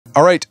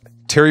All right,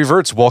 Terry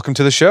Virts, welcome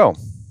to the show.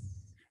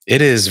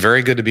 It is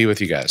very good to be with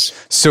you guys.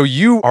 So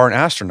you are an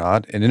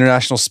astronaut, an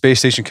International Space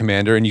Station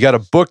commander, and you got a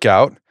book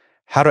out,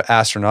 How to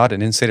Astronaut,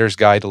 an Insider's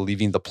Guide to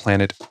Leaving the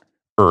Planet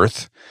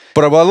Earth.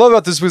 But what I love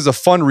about this was a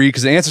fun read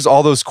because it answers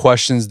all those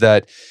questions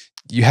that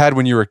you had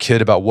when you were a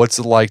kid about what's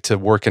it like to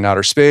work in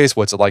outer space,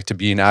 what's it like to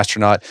be an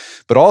astronaut.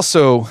 But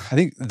also, I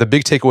think the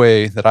big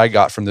takeaway that I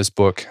got from this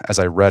book as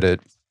I read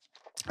it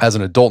as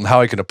an adult and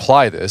how I can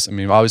apply this. I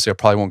mean, obviously I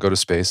probably won't go to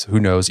space. Who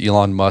knows?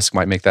 Elon Musk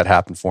might make that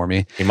happen for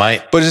me. He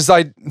might. But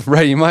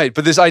he might.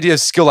 But this idea of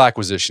skill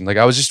acquisition, like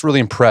I was just really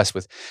impressed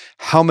with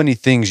how many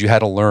things you had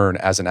to learn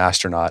as an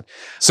astronaut.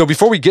 So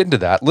before we get into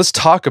that, let's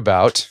talk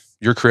about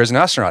your career as an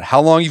astronaut.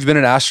 How long you've been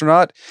an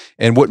astronaut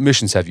and what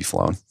missions have you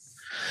flown?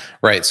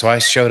 Right. So I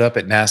showed up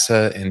at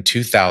NASA in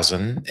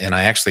 2000 and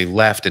I actually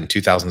left in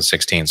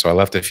 2016. So I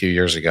left a few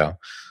years ago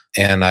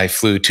and I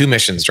flew 2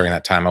 missions during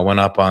that time. I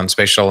went up on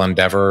Space Shuttle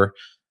Endeavour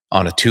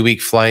on a 2-week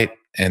flight.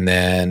 And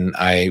then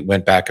I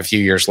went back a few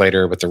years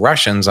later with the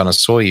Russians on a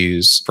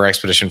Soyuz for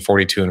Expedition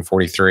 42 and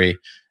 43.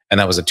 And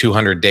that was a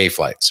 200-day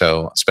flight.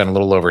 So I spent a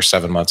little over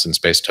 7 months in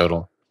space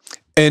total.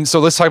 And so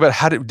let's talk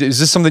about is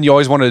this something you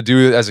always wanted to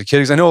do as a kid?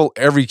 Because I know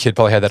every kid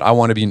probably had that I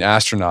want to be an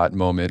astronaut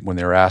moment when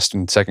they were asked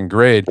in 2nd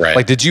grade. Right.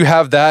 Like, did you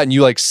have that and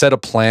you like set a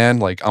plan?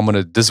 Like,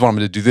 this is what I'm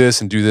going to do this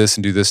and do this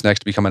and do this next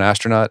to become an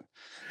astronaut?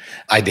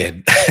 I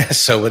did.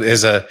 So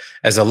as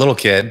a little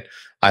kid,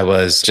 I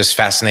was just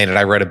fascinated.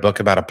 I read a book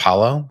about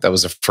Apollo. That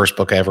was the first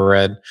book I ever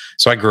read.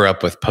 So I grew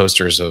up with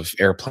posters of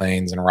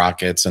airplanes and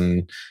rockets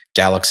and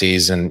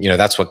galaxies. And,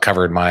 that's what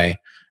covered my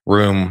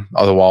room,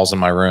 all the walls in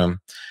my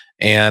room.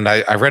 And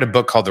I read a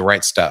book called The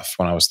Right Stuff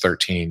when I was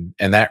 13.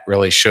 And that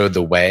really showed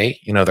the way.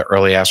 The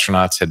early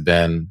astronauts had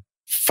been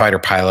fighter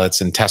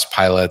pilots and test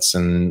pilots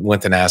and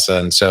went to NASA.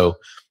 And so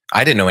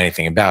I didn't know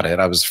anything about it.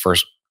 I was the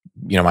first,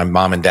 my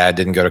mom and dad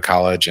didn't go to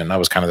college. And I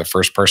was kind of the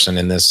first person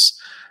in this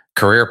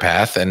career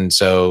path. And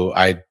so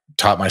I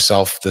taught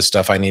myself the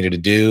stuff I needed to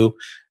do.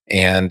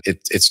 And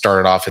it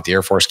started off at the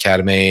Air Force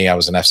Academy. I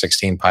was an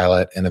F-16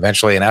 pilot and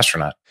eventually an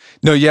astronaut.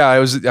 No, yeah,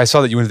 I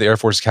saw that you went to the Air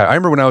Force Academy. I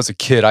remember when I was a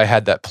kid, I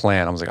had that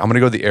plan. I was like, I'm going to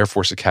go to the Air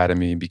Force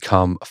Academy and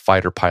become a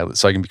fighter pilot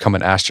so I can become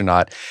an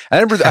astronaut. And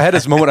I remember I had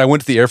this moment, I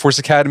went to the Air Force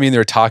Academy and they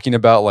were talking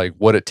about like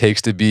what it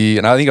takes to be.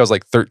 And I think I was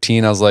like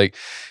 13. I was like,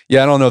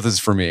 yeah, I don't know if this is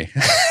for me.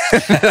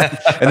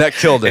 And that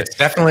killed it.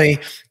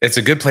 It's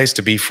a good place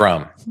to be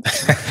from.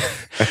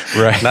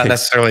 Right. Not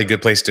necessarily a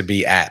good place to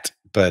be at,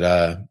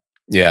 but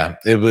yeah,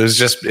 it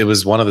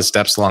was one of the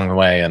steps along the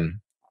way. And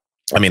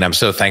I mean, I'm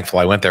so thankful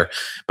I went there.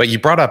 But you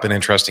brought up an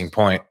interesting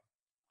point.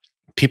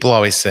 People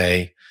always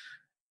say,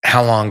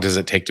 how long does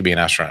it take to be an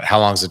astronaut? How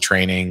long is the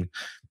training?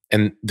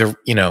 And when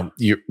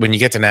you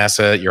get to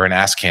NASA, you're an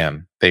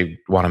ASCAN. They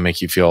want to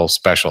make you feel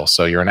special.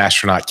 So you're an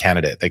astronaut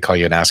candidate. They call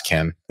you an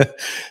ASCAN.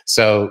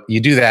 So you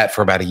do that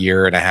for about a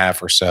year and a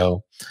half or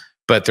so.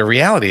 But the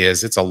reality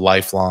is it's a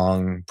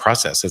lifelong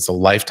process. It's a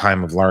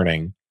lifetime of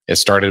learning. It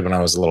started when I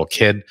was a little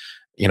kid.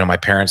 My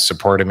parents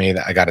supported me.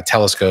 I got a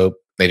telescope.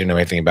 They didn't know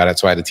anything about it,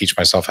 so I had to teach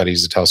myself how to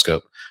use a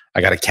telescope.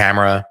 I got a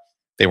camera.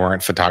 They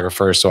weren't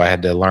photographers, so I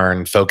had to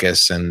learn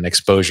focus and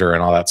exposure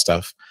and all that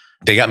stuff.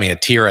 They got me a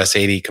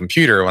TRS-80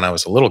 computer when I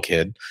was a little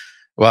kid.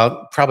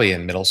 Well, probably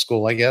in middle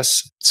school, I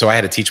guess. So I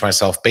had to teach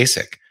myself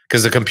BASIC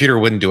because the computer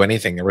wouldn't do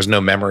anything. There was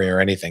no memory or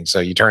anything. So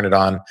you turn it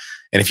on,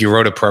 and if you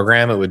wrote a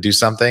program, it would do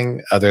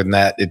something. Other than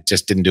that, it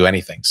just didn't do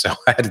anything. So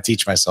I had to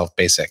teach myself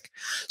BASIC.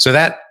 So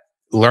that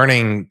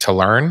learning to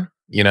learn,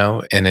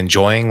 and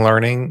enjoying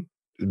learning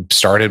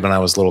started when I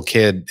was a little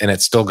kid, and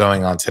it's still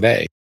going on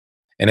today.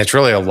 And it's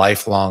really a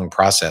lifelong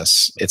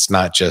process. It's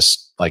not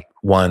just like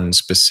one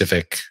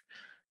specific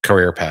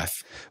career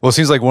path. Well, it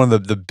seems like one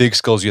of the big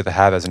skills you have to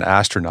have as an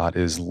astronaut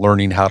is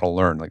learning how to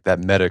learn, like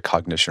that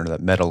metacognition or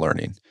that meta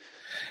learning.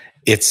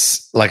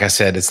 It's like I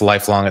said, it's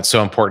lifelong. It's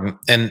so important.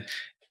 And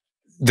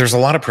there's a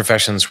lot of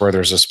professions where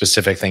there's a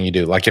specific thing you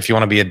do. Like if you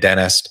want to be a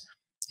dentist,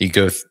 you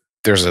go,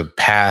 there's a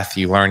path,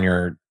 you learn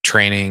your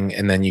training,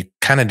 and then you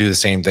kind of do the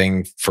same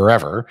thing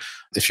forever.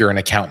 If you're an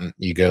accountant,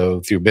 you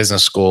go through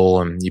business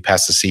school and you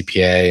pass the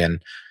CPA,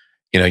 and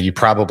you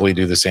probably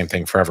do the same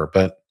thing forever.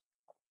 But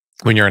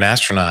when you're an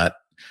astronaut,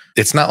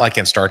 it's not like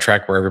in Star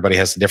Trek where everybody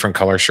has a different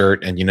color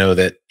shirt and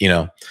that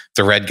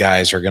the red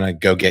guys are going to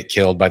go get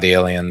killed by the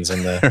aliens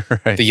and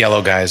the right. The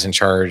yellow guys in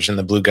charge and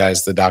the blue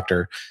guys the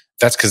doctor.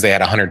 That's because they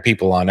had 100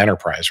 people on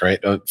Enterprise, right?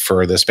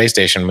 For the space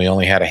station, we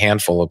only had a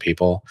handful of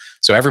people.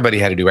 So everybody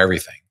had to do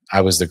everything. I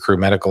was the crew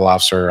medical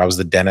officer. I was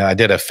the dentist. I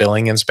did a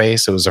filling in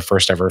space. It was the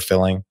first ever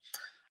filling.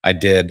 I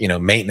did,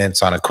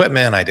 maintenance on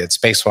equipment. I did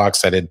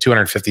spacewalks. I did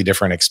 250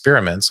 different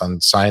experiments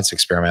on science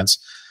experiments.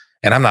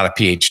 And I'm not a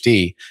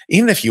PhD.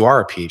 Even if you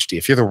are a PhD,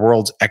 if you're the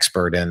world's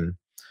expert in,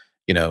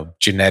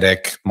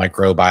 genetic,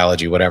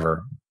 microbiology,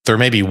 whatever, there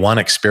may be one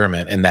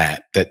experiment in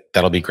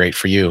that'll be great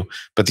for you.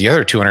 But the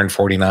other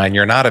 249,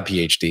 you're not a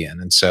PhD in.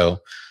 And so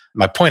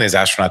my point is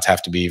astronauts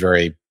have to be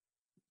very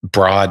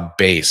broad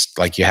based.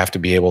 Like you have to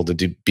be able to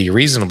be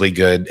reasonably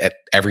good at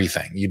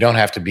everything. You don't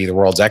have to be the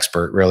world's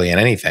expert really in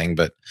anything,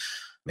 but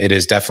it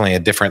is definitely a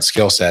different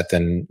skill set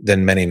than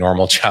many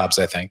normal jobs,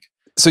 I think.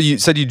 So you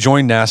said you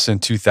joined NASA in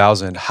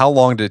 2000. How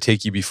long did it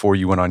take you before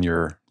you went on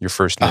your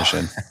first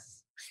mission?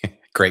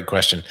 Great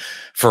question.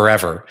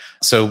 Forever.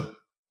 So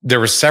there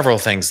were several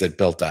things that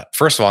built up.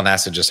 First of all,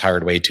 NASA just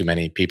hired way too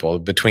many people.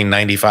 Between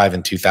 95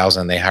 and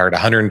 2000, they hired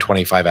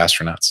 125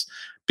 astronauts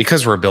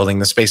because we're building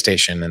the space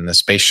station and the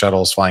space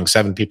shuttles flying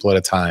 7 people at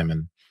a time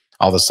and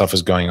all this stuff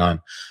was going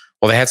on.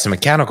 Well, they had some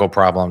mechanical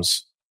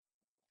problems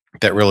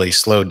that really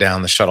slowed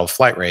down the shuttle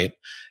flight rate.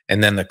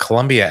 And then the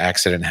Columbia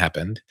accident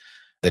happened,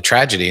 the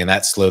tragedy, and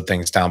that slowed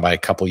things down by a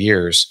couple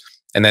years.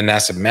 And then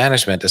NASA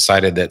management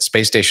decided that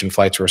space station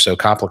flights were so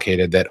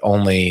complicated that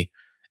only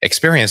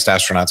experienced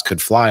astronauts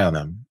could fly on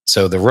them.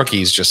 So the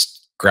rookies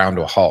just ground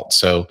to a halt.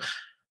 So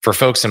for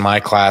folks in my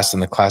class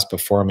and the class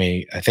before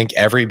me, I think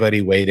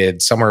everybody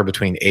waited somewhere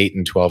between 8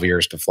 and 12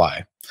 years to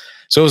fly.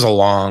 So it was a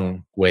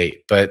long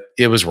wait, but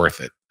it was worth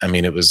it. I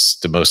mean, it was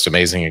the most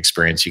amazing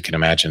experience you can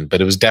imagine,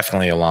 but it was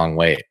definitely a long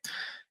wait.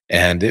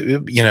 And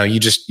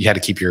you had to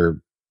keep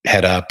your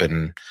head up.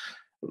 And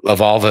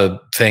of all the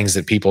things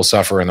that people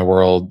suffer in the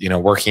world,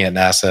 working at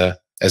NASA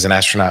as an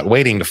astronaut,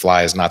 waiting to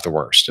fly is not the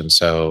worst. And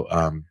so,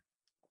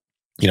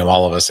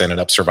 all of us ended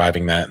up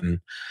surviving that,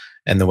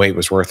 and the wait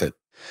was worth it.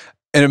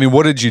 And I mean,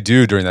 what did you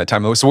do during that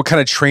time? So what kind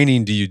of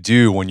training do you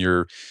do when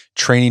you're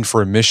training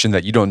for a mission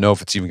that you don't know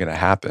if it's even going to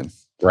happen?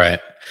 Right.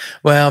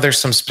 Well, there's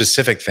some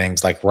specific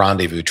things like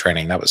rendezvous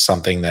training. That was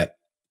something that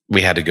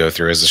we had to go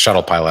through. As a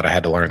shuttle pilot, I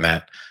had to learn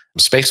that.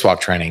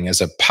 Spacewalk training.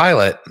 As a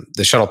pilot,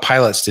 the shuttle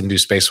pilots didn't do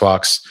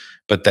spacewalks,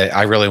 but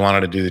I really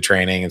wanted to do the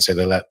training, and so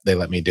they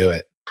let me do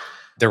it.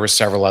 There were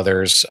several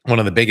others. One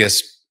of the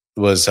biggest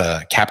was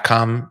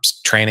Capcom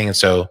training. And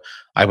so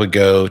I would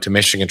go to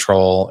mission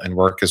control and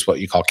work as what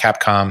you call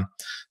Capcom.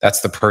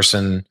 That's the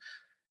person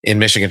in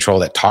mission control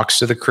that talks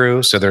to the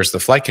crew. So there's the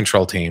flight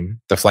control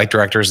team. The flight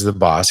director is the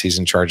boss. He's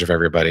in charge of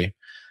everybody.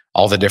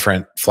 All the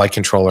different flight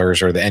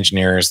controllers or the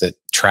engineers that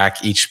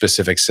track each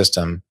specific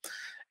system.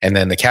 And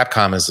then the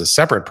Capcom is a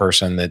separate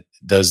person that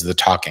does the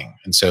talking.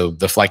 And so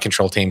the flight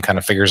control team kind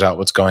of figures out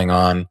what's going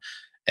on.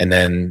 And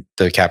then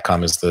the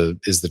Capcom is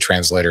the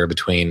translator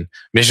between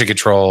mission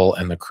control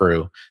and the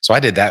crew. So I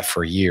did that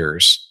for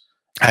years.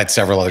 I had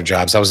several other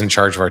jobs. I was in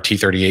charge of our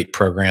T-38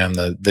 program,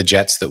 the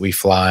jets that we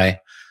fly.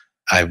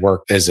 I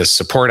worked as a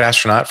support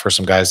astronaut for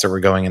some guys that were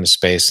going into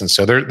space. And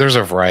so there's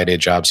a variety of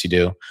jobs you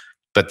do.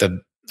 But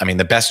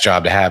the best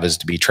job to have is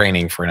to be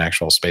training for an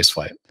actual space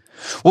flight.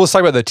 Well, let's talk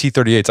about the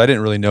T-38s. I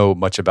didn't really know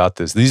much about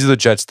this. These are the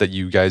jets that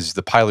you guys,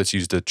 the pilots,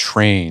 use to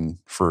train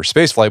for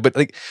space flight.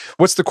 But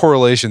what's the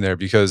correlation there?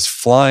 Because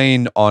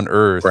flying on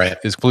Earth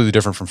is completely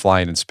different from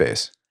flying in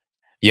space.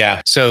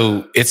 Yeah.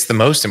 So it's the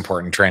most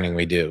important training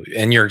we do.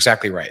 And you're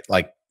exactly right.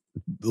 Like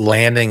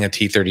landing a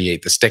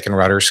T-38, the stick and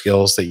rudder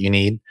skills that you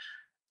need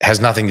has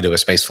nothing to do with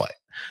space flight.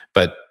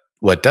 But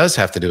what does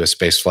have to do with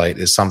space flight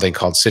is something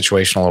called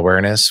situational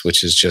awareness,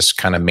 which is just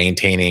kind of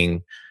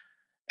maintaining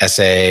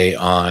SA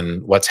on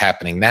what's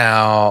happening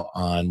now,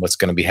 on what's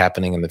going to be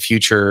happening in the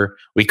future.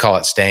 We call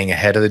it staying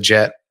ahead of the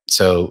jet.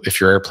 So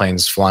if your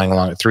airplane's flying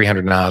along at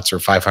 300 knots or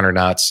 500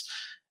 knots,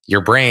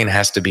 your brain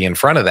has to be in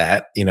front of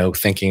that,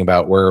 thinking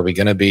about where are we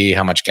going to be?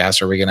 How much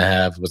gas are we going to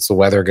have? What's the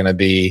weather going to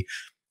be?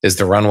 Is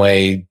the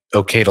runway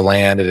okay to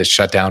land? It is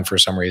shut down for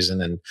some reason.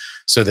 And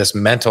so this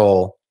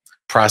mental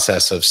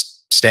process of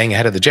staying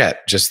ahead of the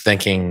jet, just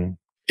thinking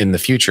in the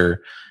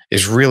future,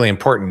 is really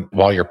important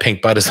while your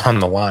pink butt is on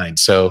the line.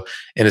 So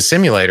in a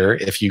simulator,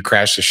 if you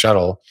crash the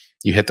shuttle,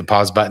 you hit the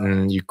pause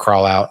button, you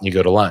crawl out, and you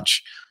go to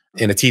lunch.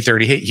 In a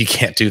T-38, you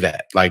can't do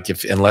that.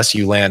 Unless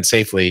you land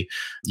safely,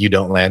 you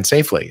don't land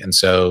safely. And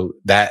so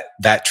that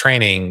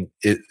training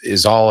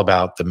is all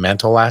about the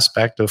mental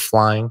aspect of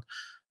flying.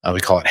 We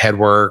call it head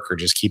work or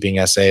just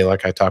keeping SA,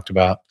 like I talked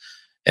about.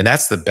 And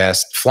that's the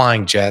best.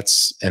 Flying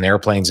jets and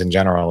airplanes in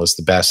general is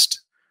the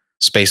best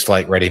space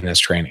flight readiness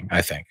training,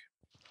 I think.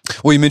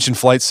 Well, you mentioned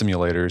flight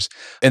simulators.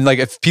 And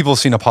if people have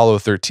seen Apollo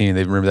 13,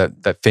 they remember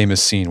that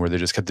famous scene where they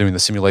just kept doing the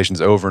simulations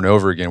over and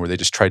over again, where they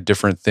just tried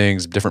different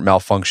things, different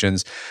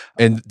malfunctions.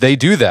 And they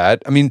do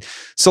that.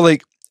 So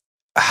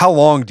how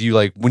long do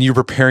you, when you're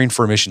preparing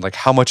for a mission,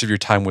 how much of your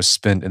time was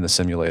spent in the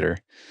simulator?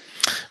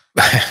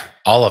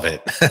 All of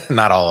it.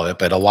 Not all of it,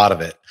 but a lot of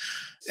it.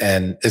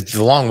 And it's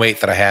the long wait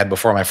that I had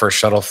before my first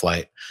shuttle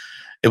flight.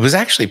 It was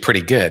actually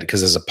pretty good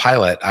because as a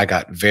pilot, I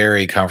got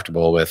very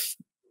comfortable with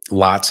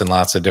lots and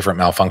lots of different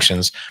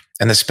malfunctions.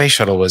 And the space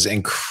shuttle was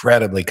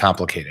incredibly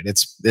complicated.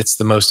 It's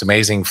the most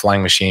amazing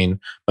flying machine,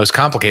 most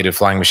complicated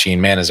flying machine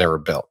man has ever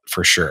built,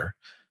 for sure.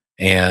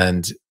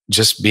 And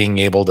just being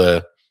able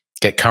to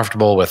get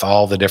comfortable with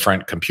all the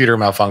different computer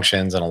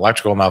malfunctions and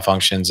electrical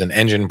malfunctions and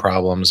engine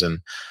problems and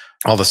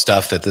all the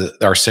stuff that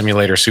our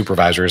simulator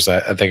supervisors,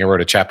 I think I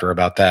wrote a chapter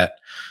about that,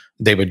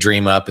 they would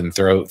dream up and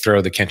throw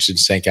the kitchen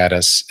sink at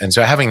us. And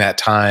so having that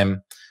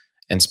time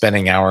and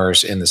spending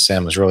hours in the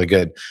sim was really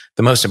good.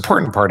 The most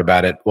important part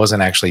about it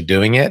wasn't actually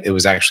doing it. It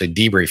was actually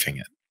debriefing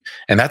it.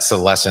 And that's the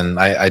lesson.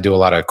 I do a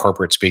lot of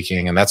corporate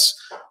speaking, and that's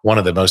one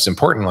of the most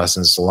important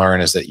lessons to learn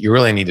is that you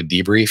really need to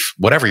debrief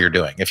whatever you're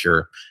doing. If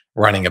you're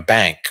running a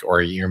bank,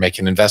 or you're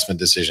making investment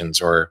decisions,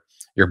 or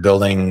you're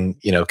building,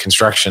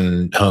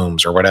 construction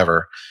homes or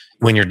whatever.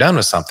 When you're done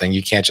with something,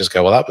 you can't just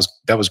go, well,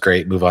 that was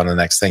great, move on to the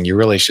next thing. You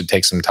really should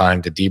take some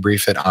time to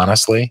debrief it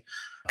honestly,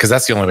 because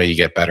that's the only way you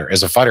get better.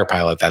 As a fighter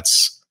pilot,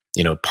 that's,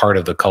 part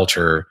of the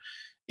culture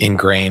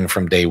ingrained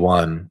from day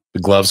one. The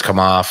gloves come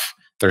off.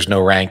 There's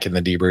no rank in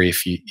the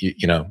debrief.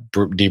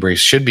 Debriefs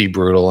should be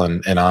brutal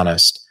and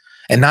honest,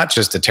 and not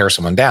just to tear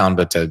someone down,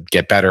 but to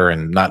get better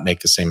and not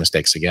make the same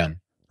mistakes again.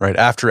 Right.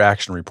 After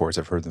action reports,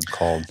 I've heard them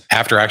called.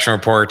 After action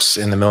reports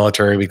in the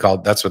military,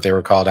 that's what they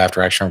were called,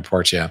 after action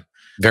reports. Yeah.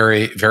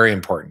 Very, very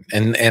important.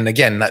 And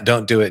again,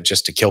 don't do it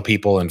just to kill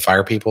people and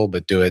fire people,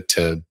 but do it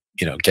to,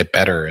 get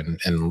better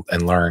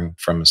and learn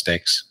from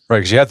mistakes. Right.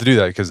 Because you have to do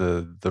that because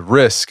the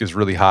risk is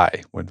really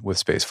high with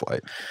space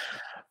flight.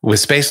 With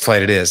space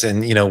flight, it is.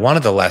 And, one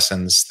of the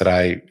lessons that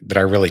I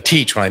really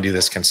teach when I do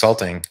this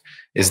consulting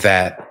is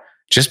that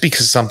just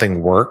because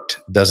something worked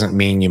doesn't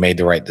mean you made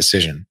the right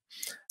decision.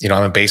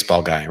 I'm a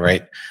baseball guy,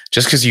 right?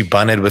 Just because you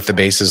bunted with the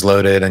bases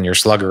loaded and your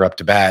slugger up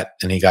to bat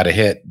and he got a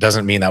hit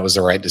doesn't mean that was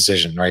the right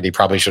decision, right? He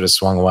probably should have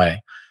swung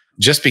away.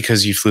 Just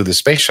because you flew the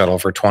space shuttle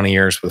for 20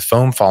 years with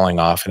foam falling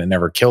off and it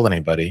never killed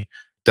anybody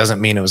doesn't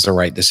mean it was the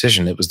right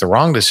decision. It was the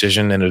wrong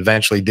decision, and it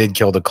eventually did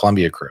kill the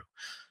Columbia crew.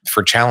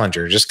 For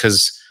Challenger, just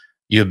because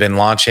you had been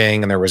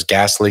launching and there was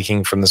gas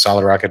leaking from the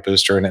solid rocket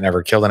booster and it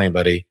never killed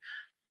anybody,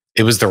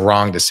 it was the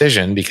wrong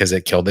decision because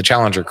it killed the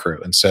Challenger crew.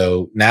 And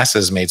so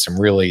NASA's made some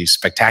really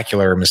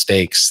spectacular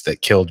mistakes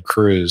that killed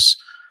crews.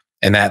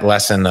 And that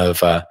lesson of,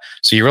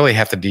 so you really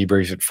have to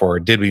debrief it for,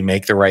 did we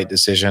make the right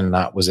decision?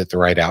 Not, was it the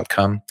right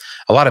outcome?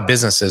 A lot of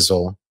businesses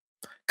will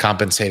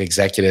compensate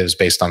executives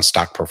based on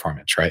stock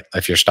performance, right?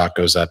 If your stock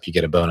goes up, you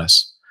get a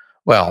bonus.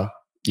 Well,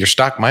 your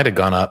stock might have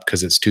gone up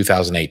because it's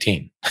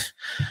 2018,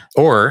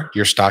 or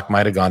your stock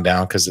might have gone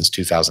down because it's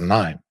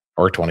 2009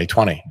 or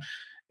 2020.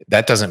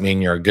 That doesn't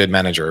mean you're a good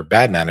manager or a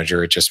bad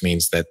manager. It just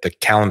means that the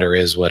calendar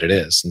is what it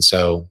is. And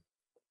so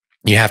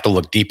you have to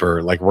look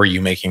deeper, like, were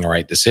you making the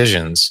right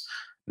decisions,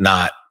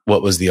 not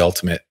what was the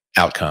ultimate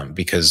outcome?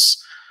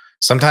 Because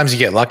sometimes you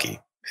get lucky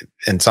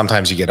and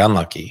sometimes you get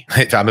unlucky.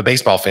 If I'm a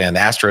baseball fan, the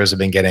Astros have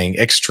been getting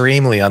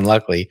extremely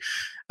unlucky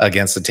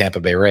against the Tampa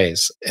Bay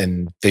Rays,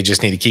 and they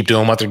just need to keep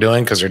doing what they're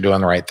doing because they're doing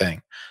the right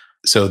thing.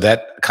 So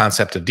that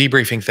concept of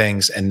debriefing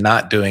things and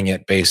not doing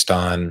it based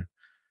on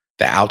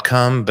the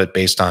outcome, but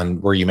based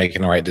on were you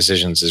making the right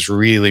decisions, is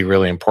really,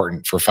 really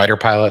important for fighter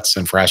pilots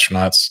and for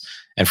astronauts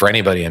and for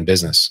anybody in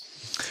business.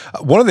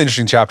 One of the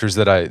interesting chapters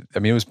that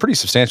it was pretty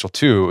substantial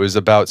too, was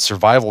about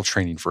survival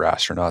training for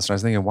astronauts. And I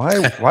was thinking,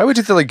 why would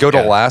you go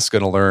to Alaska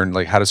to learn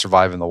how to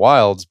survive in the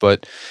wilds?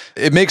 But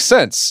it makes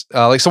sense.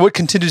 So what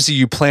contingency are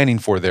you planning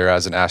for there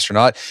as an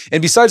astronaut?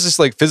 And besides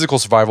this physical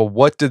survival,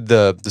 what did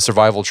the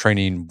survival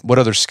training, what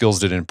other skills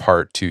did it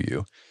impart to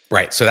you?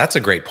 Right. So that's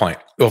a great point.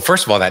 Well,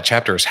 first of all, that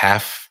chapter is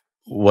half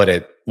what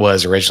it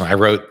was originally. I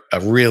wrote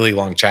a really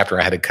long chapter.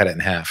 I had to cut it in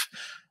half.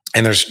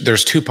 And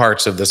there's two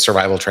parts of the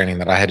survival training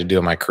that I had to do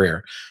in my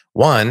career.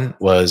 One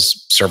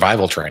was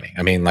survival training.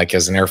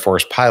 As an Air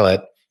Force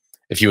pilot,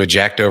 if you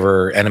eject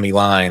over enemy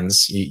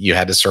lines, you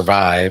had to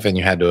survive and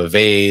you had to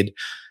evade.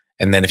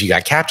 And then if you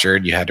got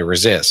captured, you had to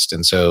resist.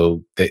 And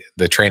so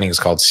the training is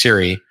called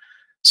SERE,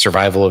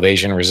 Survival,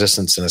 Evasion,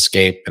 Resistance, and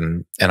Escape.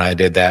 And I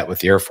did that with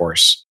the Air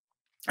Force.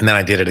 And then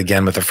I did it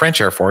again with the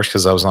French Air Force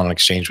because I was on an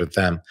exchange with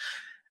them.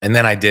 And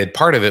then I did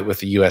part of it with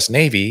the US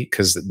Navy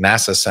because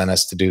NASA sent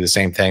us to do the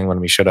same thing when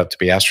we showed up to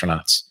be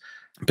astronauts.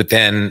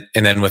 And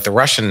then with the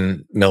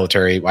Russian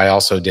military, I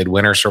also did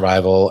winter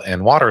survival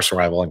and water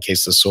survival in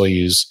case the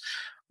Soyuz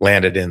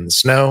landed in the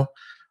snow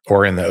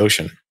or in the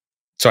ocean.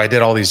 So I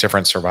did all these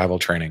different survival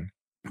training.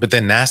 But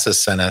then NASA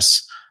sent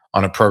us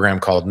on a program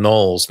called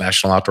NOLS,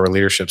 National Outdoor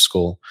Leadership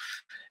School.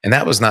 And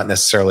that was not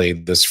necessarily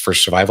this for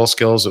survival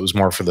skills. It was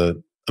more for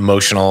the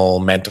emotional,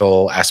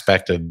 mental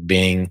aspect of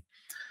being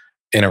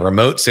in a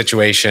remote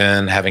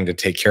situation, having to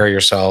take care of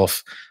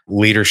yourself,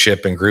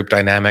 leadership and group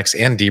dynamics,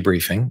 and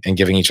debriefing and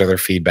giving each other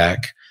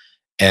feedback.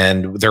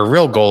 And their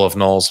real goal of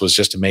NOLS was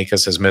just to make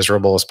us as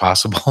miserable as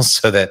possible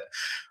so that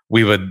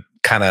we would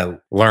kind of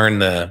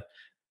learn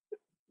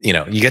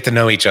you get to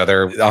know each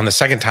other. On the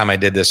second time I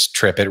did this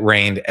trip, it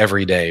rained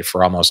every day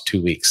for almost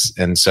 2 weeks.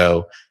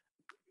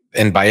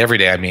 And by every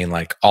day, I mean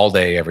all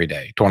day, every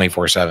day,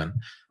 24/7.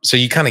 So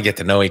you kind of get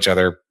to know each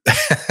other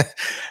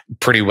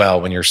pretty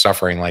well when you're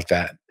suffering like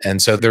that.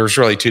 And so there's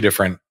really two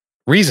different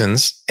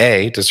reasons: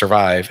 A, to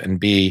survive, and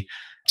B,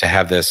 to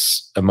have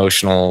this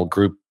emotional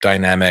group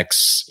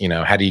dynamics.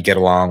 How do you get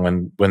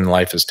along when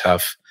life is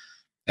tough?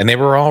 And they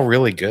were all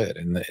really good.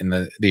 And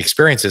the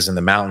experiences in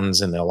the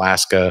mountains in the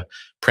Alaska,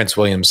 Prince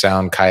William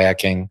Sound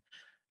kayaking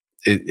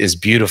is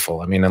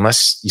beautiful.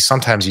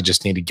 Sometimes you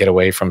just need to get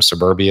away from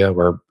suburbia,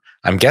 where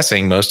I'm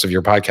guessing most of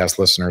your podcast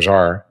listeners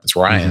are. That's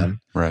where I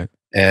am. Right.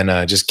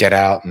 And just get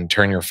out and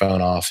turn your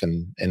phone off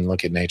and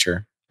look at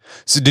nature.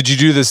 So did you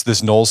do this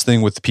NOLS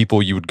thing with the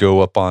people you would go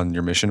up on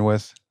your mission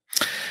with?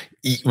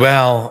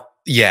 Well,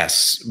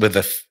 yes.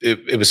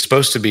 It was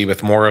supposed to be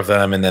with more of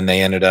them, and then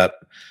they ended up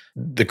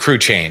The crew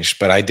changed,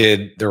 but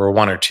there were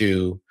one or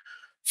two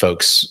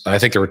folks. I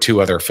think there were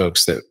two other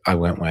folks that I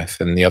went with,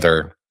 and the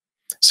other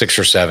 6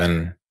 or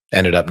 7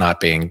 ended up not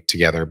being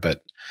together.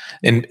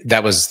 And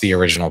that was the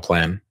original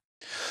plan.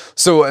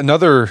 So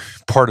another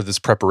part of this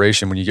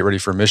preparation, when you get ready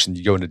for a mission,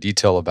 you go into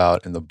detail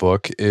about in the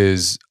book,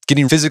 is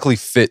getting physically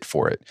fit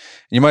for it.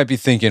 You might be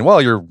thinking,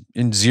 well, you're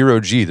in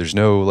 0G. There's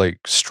no like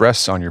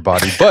stress on your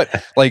body.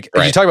 But like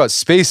if you talk about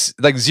space,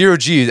 like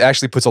 0G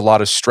actually puts a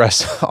lot of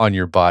stress on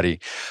your body.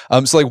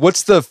 So like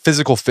what's the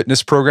physical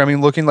fitness programming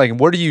looking like? And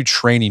what are you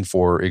training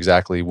for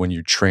exactly when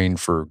you train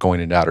for going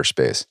into outer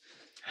space?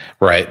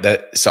 Right.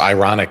 So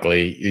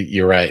ironically,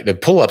 you're right. The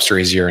pull-ups are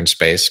easier in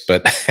space,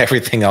 but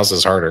everything else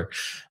is harder.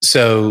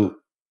 So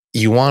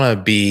you want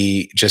to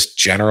be just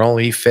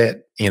generally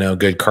fit,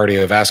 good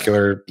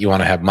cardiovascular. You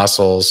want to have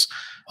muscles,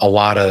 a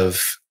lot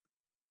of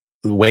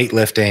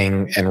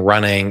weightlifting and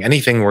running.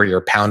 Anything where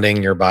you're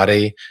pounding your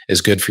body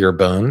is good for your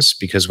bones,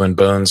 because when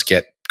bones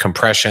get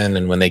compression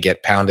and when they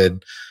get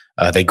pounded,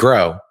 they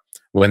grow.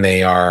 When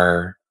they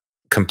are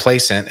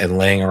complacent and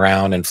laying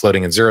around and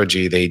floating in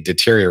 0G, they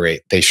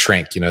deteriorate, they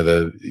shrink,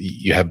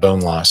 you have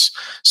bone loss.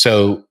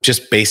 So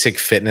just basic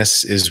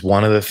fitness is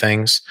one of the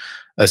things.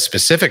 A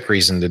specific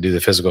reason to do the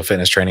physical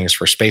fitness training is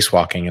for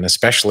spacewalking, and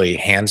especially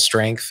hand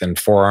strength and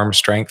forearm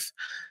strength,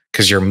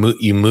 because you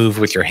move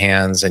with your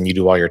hands and you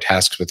do all your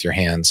tasks with your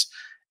hands,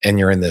 and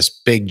you're in this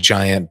big,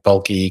 giant,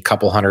 bulky,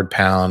 couple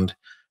 100-pound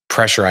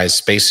pressurized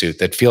spacesuit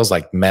that feels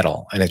like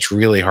metal, and it's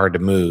really hard to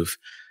move.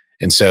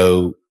 And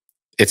so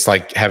it's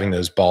like having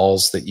those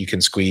balls that you can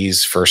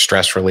squeeze for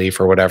stress relief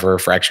or whatever,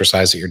 for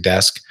exercise at your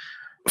desk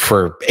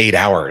for 8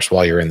 hours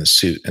while you're in the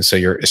suit. And so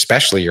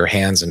especially your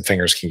hands and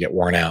fingers can get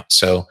worn out.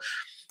 So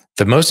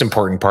the most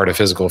important part of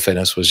physical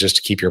fitness was just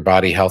to keep your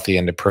body healthy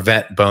and to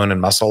prevent bone and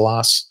muscle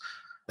loss.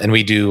 And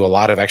we do a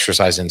lot of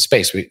exercise in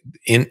space.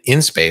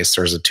 In space,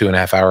 there's a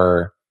 2.5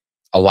 hour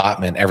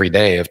allotment every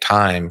day of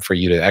time for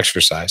you to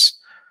exercise.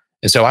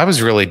 And so I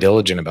was really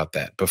diligent about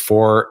that.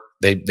 Before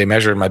they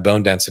measured my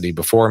bone density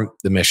before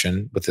the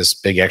mission with this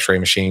big X-ray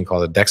machine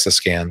called a DEXA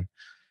scan.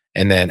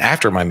 And then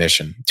after my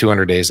mission,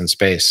 200 days in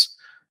space.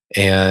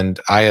 And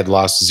I had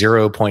lost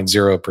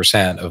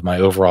 0.0% of my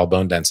overall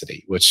bone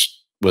density, which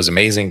was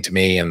amazing to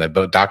me. And the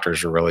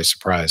doctors were really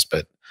surprised.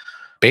 But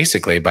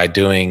basically by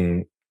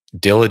doing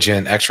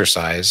diligent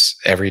exercise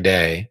every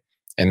day,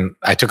 and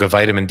I took a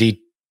vitamin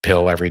D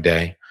pill every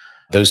day,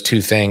 those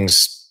two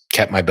things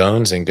kept my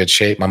bones in good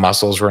shape. My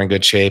muscles were in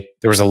good shape.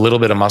 There was a little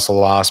bit of muscle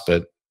loss,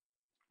 but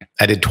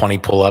I did 20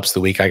 pull-ups the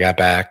week I got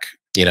back.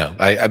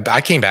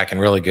 I came back in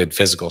really good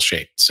physical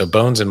shape. So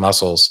bones and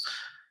muscles,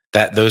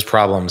 those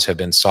problems have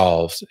been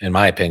solved, in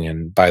my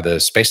opinion, by the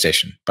space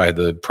station, by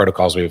the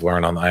protocols we've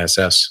learned on the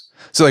ISS.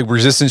 So like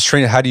resistance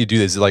training, how do you do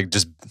this? Is it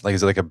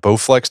like a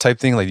Bowflex type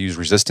thing? Like you use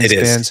resistance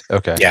bands?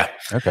 Okay. Yeah.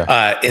 Okay.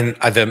 In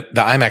the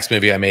IMAX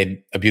movie I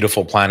made, A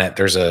Beautiful Planet,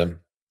 there's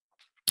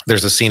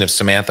a scene of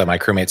Samantha, my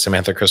crewmate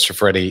Samantha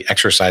Cristoforetti,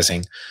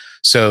 exercising.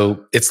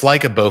 So it's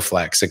like a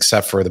Bowflex,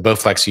 except for the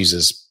Bowflex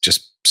uses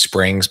just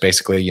springs,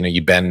 basically.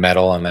 You bend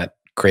metal and that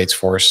creates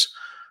force.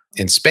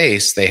 In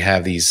space, they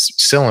have these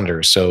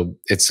cylinders. So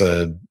it's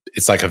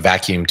like a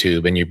vacuum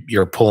tube, and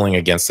you're pulling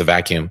against the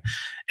vacuum.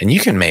 And you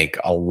can make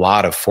a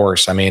lot of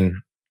force. I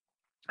mean,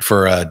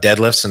 for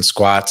deadlifts and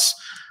squats,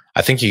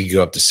 I think you could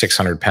go up to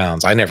 600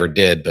 pounds. I never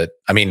did, but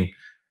I mean,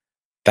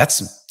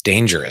 that's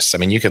dangerous. I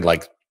mean, you could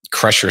like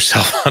crush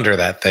yourself under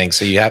that thing.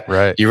 So you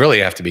really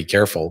have to be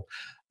careful.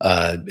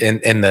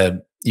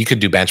 You could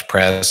do bench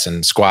press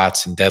and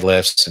squats and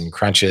deadlifts and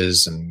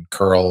crunches and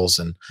curls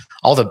and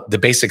all the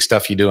basic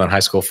stuff you do in high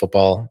school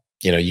football,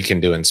 you can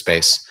do in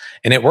space.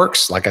 And it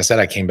works. Like I said,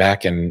 I came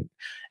back and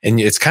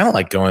it's kind of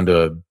like going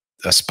to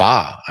a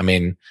spa. I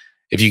mean,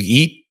 if you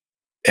eat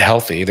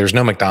healthy, there's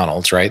no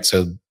McDonald's, right?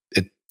 So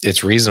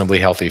it's reasonably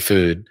healthy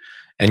food,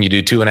 and you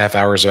do 2.5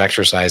 hours of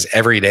exercise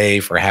every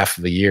day for half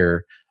of the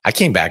year. I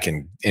came back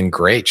in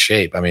great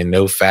shape. I mean,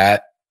 no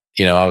fat,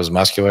 I was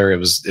muscular. It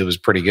was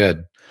pretty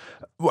good.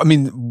 I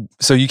mean,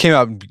 so you came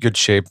out in good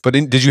shape, but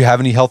did you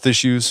have any health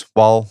issues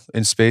while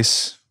in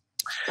space?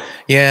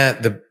 Yeah,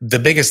 the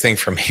biggest thing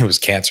for me was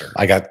cancer.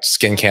 I got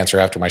skin cancer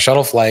after my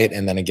shuttle flight,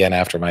 and then again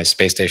after my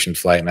space station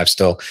flight. And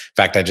in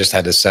fact, I just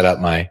had to set up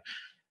my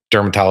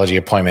dermatology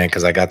appointment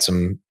because I got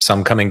some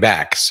coming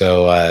back.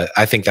 So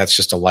I think that's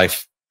just a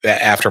life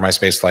after my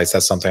space flights.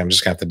 That's something I'm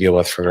just gonna have to deal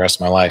with for the rest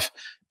of my life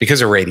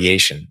because of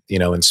radiation.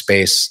 In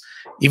space,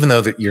 even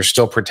though that you're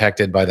still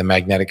protected by the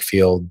magnetic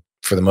field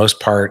for the most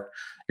part,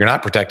 you're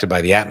not protected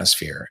by the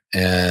atmosphere,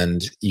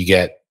 and you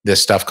get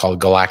this stuff called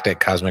galactic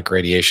cosmic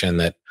radiation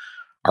that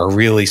are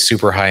really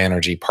super high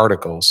energy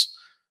particles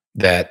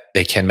that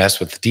they can mess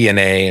with the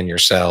DNA in your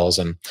cells.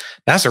 And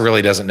NASA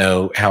really doesn't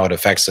know how it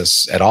affects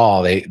us at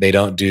all. They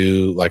don't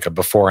do like a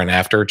before and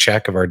after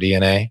check of our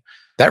DNA.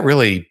 That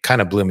really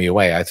kind of blew me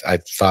away. I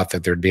thought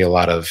that there'd be a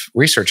lot of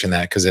research in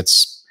that because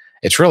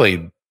it's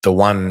really the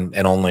one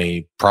and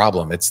only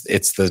problem. It's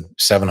the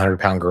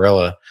 700-pound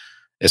gorilla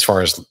as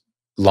far as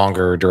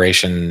longer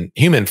duration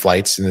human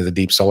flights into the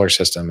deep solar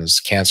system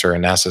is cancer,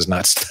 and NASA's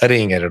not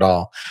studying it at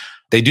all.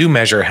 They do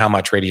measure how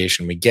much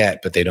radiation we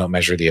get, but they don't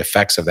measure the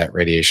effects of that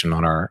radiation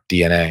on our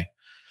DNA.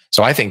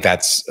 So I think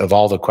that's, of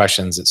all the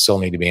questions that still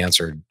need to be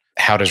answered,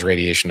 how does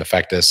radiation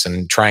affect us?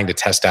 And trying to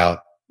test out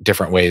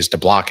different ways to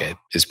block it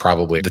is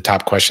probably the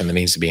top question that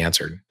needs to be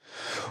answered.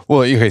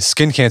 Well, okay,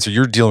 skin cancer,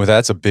 you're dealing with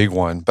that's a big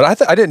one.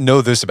 But I didn't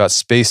know this about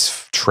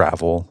space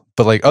travel.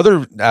 But like other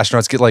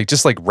astronauts get like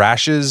just like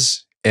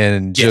rashes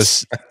and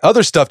just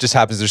other stuff just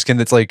happens to their skin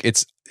that's like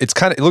it's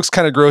kind of, it looks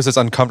kind of gross, it's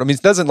uncomfortable. I mean,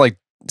 it doesn't like,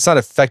 it's not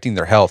affecting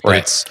their health, but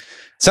it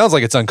sounds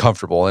like it's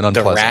uncomfortable and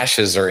unpleasant. The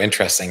rashes are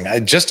interesting.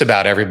 Just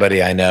about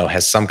everybody I know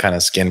has some kind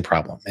of skin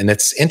problem, and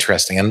it's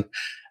interesting. And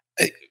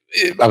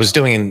I was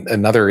doing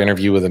another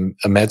interview with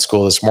a med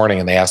school this morning,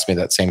 and they asked me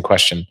that same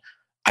question.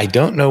 I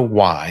don't know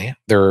why.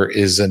 There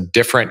is a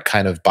different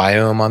kind of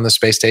biome on the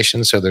space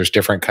station. So there's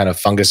different kind of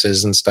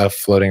funguses and stuff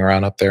floating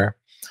around up there.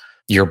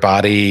 Your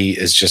body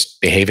is just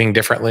behaving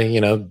differently,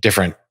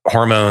 different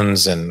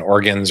hormones and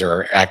organs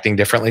are acting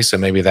differently. So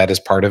maybe that is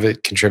part of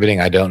it contributing.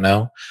 I don't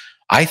know.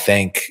 I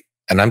think,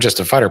 and I'm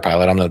just a fighter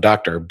pilot, I'm no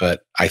doctor,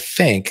 but I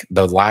think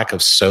the lack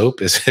of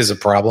soap is a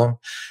problem.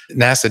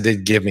 NASA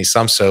did give me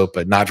some soap,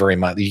 but not very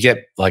much. You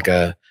get like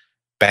a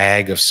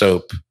bag of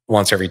soap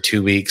once every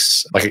 2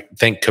 weeks. Like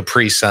think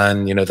Capri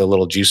Sun, the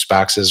little juice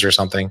boxes or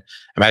something.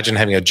 Imagine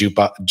having a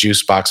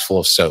juice box full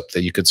of soap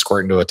that you could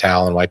squirt into a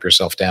towel and wipe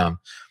yourself down.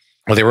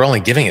 Well, they were only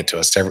giving it to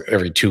us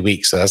every 2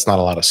 weeks. So that's not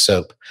a lot of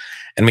soap.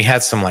 And we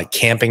had some like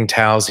camping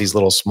towels, these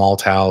little small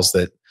towels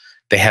that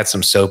they had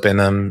some soap in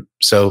them.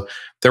 So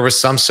there was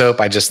some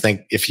soap. I just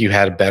think if you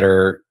had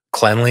better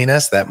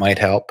cleanliness, that might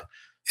help.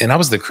 And I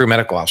was the crew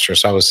medical officer,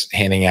 so I was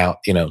handing out,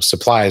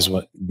 supplies,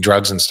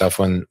 drugs and stuff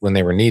when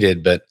they were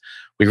needed, but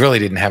we really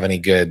didn't have any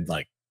good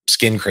like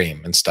skin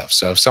cream and stuff.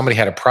 So if somebody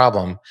had a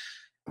problem,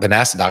 the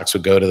NASA docs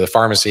would go to the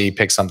pharmacy,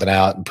 pick something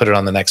out and put it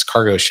on the next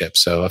cargo ship.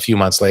 So a few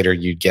months later,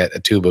 you'd get a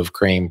tube of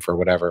cream for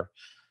whatever.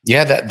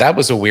 Yeah, that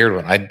was a weird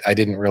one. I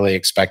didn't really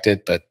expect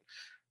it, but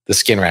the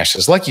skin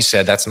rashes, like you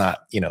said, that's not,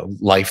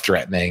 life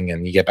threatening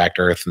and you get back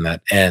to Earth and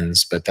that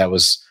ends. But that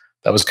was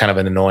kind of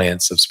an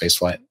annoyance of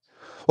spaceflight.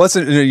 Well,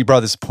 you brought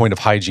this point of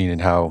hygiene and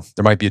how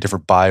there might be a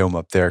different biome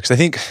up there. Because I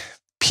think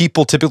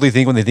people typically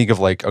think when they think of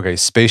like, okay,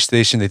 space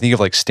station, they think of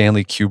like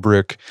Stanley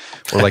Kubrick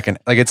or like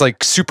it's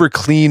like super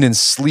clean and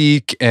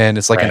sleek and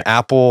it's like an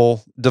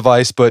Apple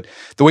device. But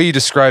the way you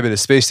describe it, a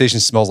space station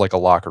smells like a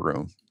locker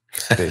room,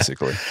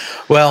 basically.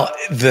 Well,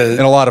 in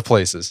a lot of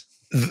places.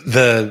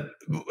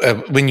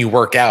 When you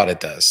work out,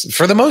 it does.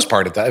 For the most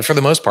part,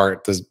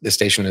 the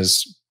station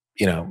is,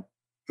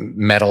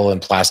 metal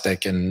and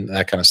plastic and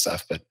that kind of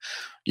stuff. But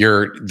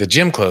the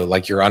gym clothes,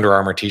 like your Under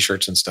Armour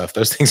t-shirts and stuff,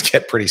 those things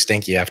get pretty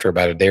stinky after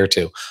about a day or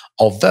two.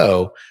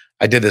 Although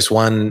I did this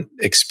one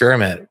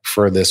experiment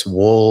for this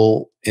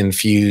wool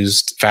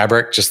infused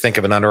fabric. Just think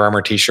of an Under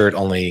Armour t-shirt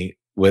only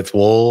with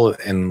wool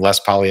and less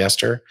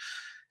polyester.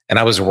 And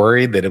I was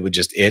worried that it would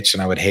just itch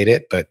and I would hate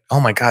it. But oh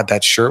my God,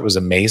 that shirt was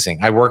amazing.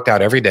 I worked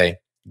out every day,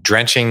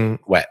 drenching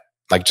wet.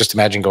 Like just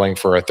imagine going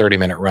for a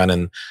 30-minute run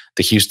in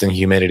the Houston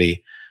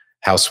humidity,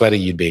 how sweaty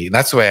you'd be. And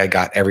that's the way I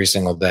got every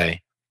single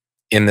day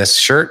in this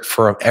shirt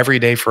for every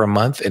day for a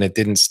month. And it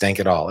didn't stink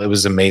at all. It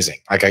was amazing.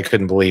 Like I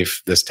couldn't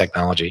believe this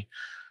technology.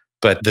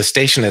 But the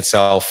station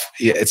itself,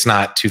 it's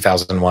not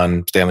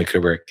 2001 Stanley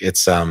Kubrick.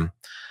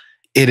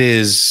 It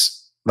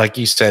is, like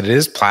you said, it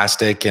is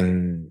plastic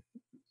and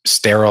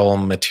sterile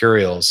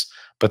materials,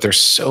 but there's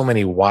so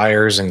many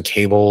wires and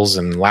cables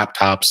and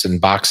laptops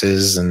and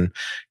boxes and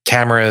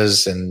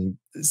cameras, and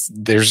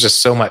there's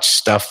just so much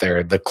stuff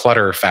there. The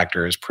clutter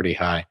factor is pretty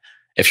high.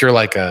 If you're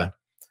like a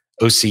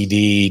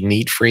OCD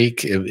neat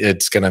freak,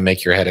 it's going to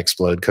make your head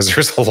explode because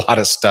there's a lot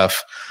of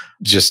stuff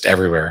just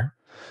everywhere.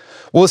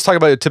 Well, let's talk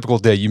about a typical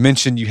day. You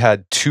mentioned you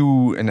had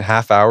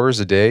 2.5 hours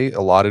a day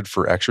allotted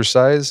for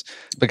exercise.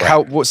 Like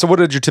so what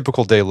did your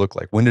typical day look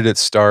like? When did it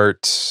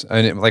start?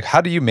 And like,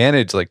 how do you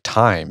manage like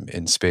time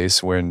in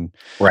space when,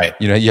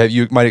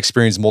 you might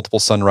experience multiple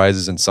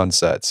sunrises and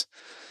sunsets?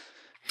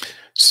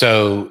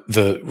 So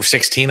the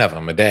 16 of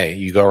them a day,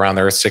 you go around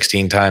the Earth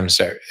 16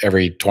 times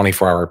every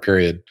 24-hour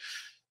period.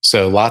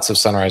 So lots of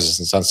sunrises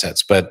and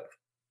sunsets. But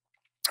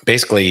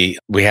basically,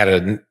 we had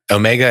an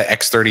Omega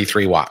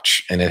X33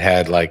 watch, and it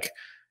had like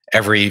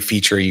every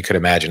feature you could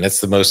imagine. It's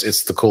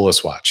the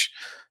coolest watch.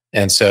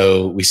 And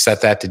so we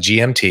set that to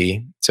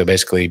GMT. So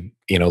basically,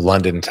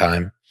 London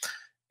time.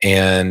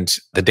 And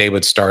the day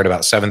would start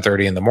about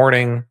 7:30 in the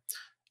morning.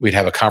 We'd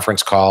have a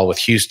conference call with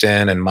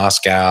Houston and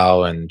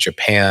Moscow and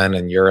Japan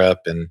and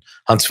Europe and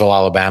Huntsville,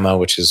 Alabama,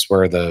 which is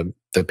where the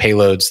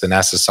payloads, the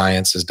NASA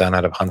science is done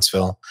out of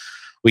Huntsville.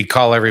 We'd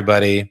call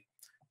everybody.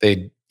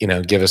 They'd,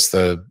 give us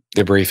the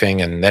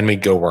briefing, and then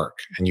we'd go work.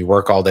 And you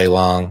work all day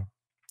long,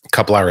 a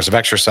couple hours of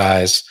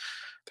exercise.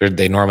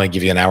 They normally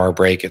give you an hour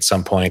break at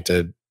some point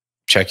to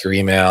check your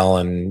email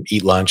and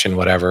eat lunch and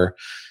whatever.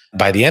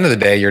 By the end of the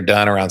day, you're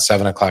done around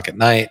 7:00 at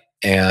night.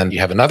 And you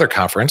have another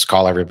conference,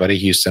 call everybody,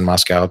 Houston,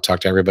 Moscow,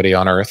 talk to everybody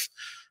on Earth.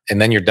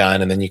 And then you're done.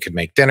 And then you could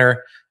make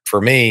dinner. For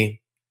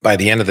me, by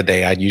the end of the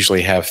day, I'd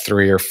usually have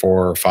 3 or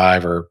 4 or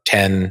 5 or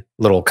 10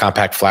 little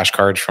compact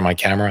flashcards for my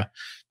camera.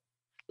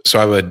 So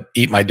I would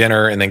eat my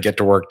dinner and then get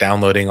to work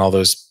downloading all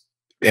those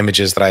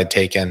images that I had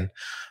taken,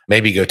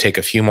 maybe go take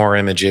a few more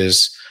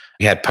images.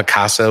 We had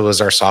Picasa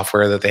was our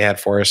software that they had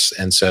for us.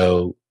 And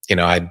so,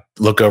 I'd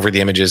look over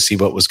the images, see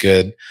what was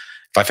good.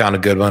 If I found a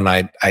good one,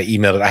 I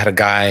emailed it. I had a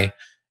guy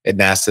at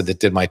NASA that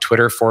did my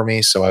Twitter for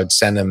me. So I would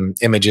send him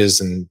images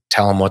and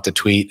tell him what to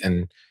tweet.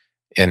 And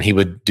he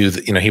would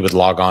he would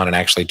log on and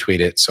actually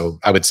tweet it. So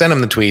I would send him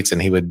the tweets and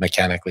he would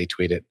mechanically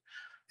tweet it.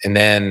 And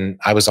then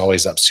I was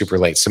always up super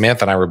late.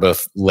 Samantha and I were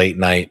both late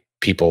night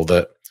people.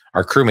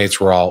 Our crewmates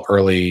were all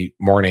early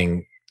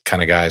morning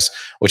kind of guys,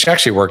 which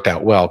actually worked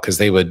out well because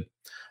they would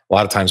a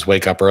lot of times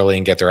wake up early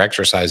and get their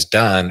exercise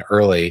done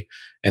early.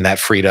 And that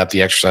freed up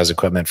the exercise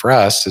equipment for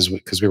us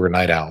because we were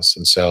night owls.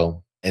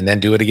 And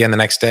then do it again the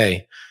next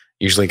day.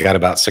 Usually got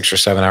about 6 or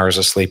 7 hours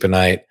of sleep a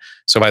night.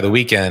 So by the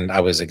weekend, I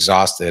was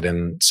exhausted.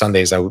 And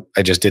Sundays,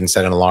 I just didn't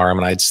set an alarm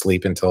and I'd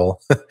sleep until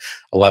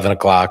 11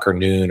 o'clock or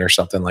noon or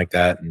something like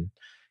that and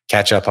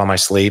catch up on my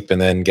sleep and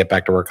then get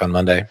back to work on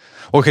Monday.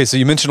 Okay, so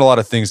you mentioned a lot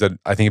of things that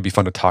I think it'd be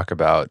fun to talk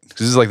about because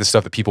this is like the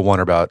stuff that people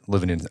wonder about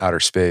living in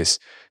outer space.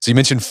 So you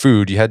mentioned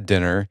food, you had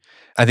dinner.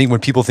 I think when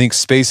people think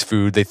space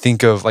food, they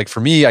think of, like, for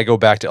me, I go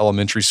back to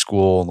elementary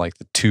school and like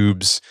the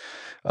tubes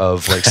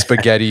of like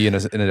spaghetti in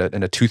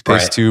a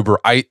toothpaste tube, or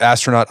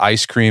astronaut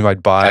ice cream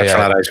I'd buy.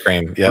 Astronaut ice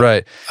cream, yeah.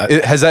 Right.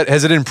 Has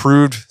it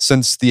improved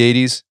since the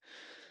 80s?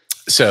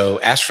 So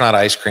astronaut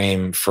ice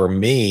cream for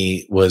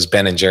me was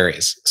Ben and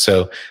Jerry's.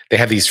 So they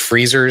have these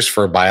freezers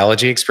for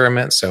biology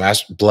experiments. So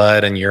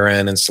blood and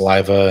urine and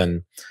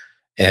saliva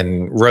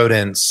and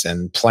rodents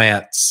and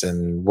plants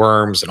and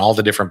worms and all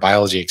the different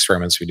biology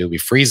experiments we do, we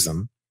freeze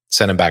them,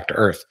 send them back to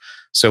Earth.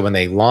 So when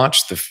they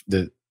launched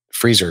the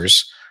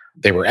freezers,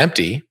 they were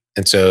empty.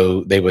 And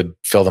so they would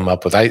fill them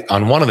up with ice.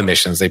 On one of the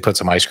missions, they put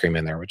some ice cream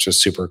in there, which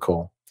was super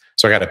cool.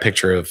 So I got a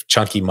picture of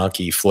Chunky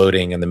Monkey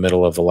floating in the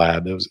middle of the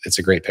lab. It's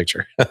a great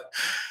picture.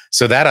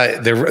 So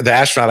that the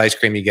astronaut ice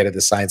cream you get at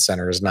the Science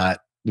Center is not,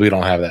 we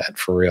don't have that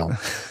for real.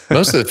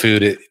 Most of the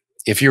food,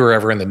 if you were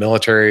ever in the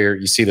military or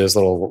you see those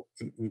little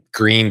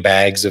green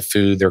bags of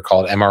food, they're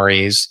called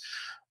MREs.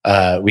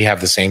 We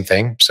have the same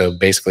thing. So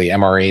basically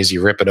MREs,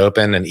 you rip it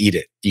open and eat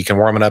it. You can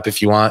warm it up if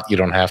you want. You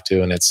don't have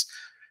to. And it's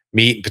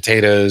meat and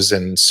potatoes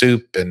and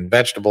soup and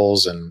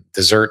vegetables and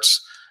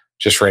desserts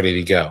just ready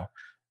to go.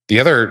 The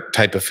other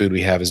type of food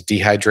we have is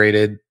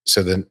dehydrated.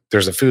 So then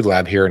there's a food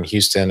lab here in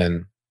Houston,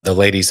 and the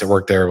ladies that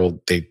work there,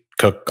 they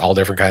cook all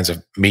different kinds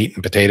of meat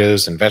and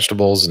potatoes and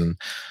vegetables and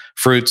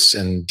fruits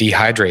and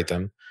dehydrate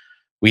them.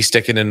 We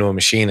stick it into a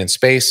machine in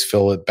space,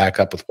 fill it back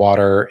up with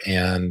water,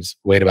 and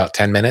wait about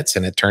 10 minutes,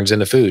 and it turns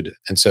into food.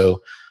 And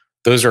so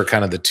those are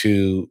kind of the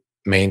two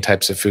main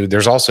types of food.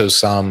 There's also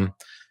some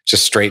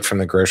just straight from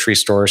the grocery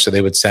store. So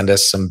they would send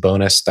us some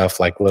bonus stuff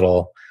like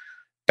little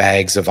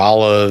bags of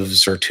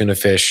olives or tuna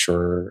fish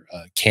or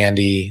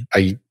candy.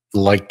 I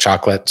like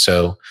chocolate.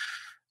 So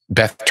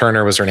Beth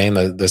Turner was her name.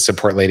 The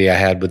support lady I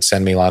had would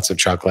send me lots of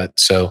chocolate.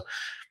 So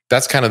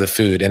that's kind of the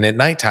food. And at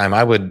nighttime,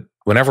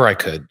 whenever I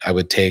could, I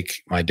would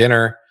take my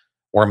dinner,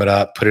 warm it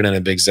up, put it in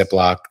a big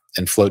Ziploc,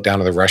 and float down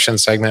to the Russian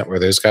segment where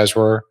those guys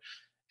were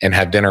and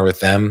have dinner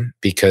with them,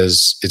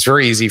 because it's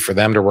very easy for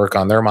them to work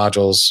on their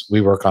modules. We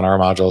work on our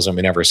modules and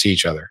we never see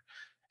each other.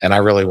 And I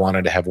really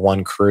wanted to have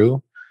one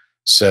crew.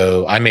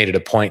 So I made it a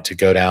point to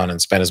go down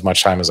and spend as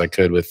much time as I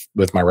could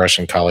with my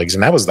Russian colleagues.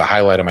 And that was the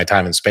highlight of my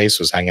time in space,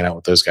 was hanging out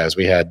with those guys.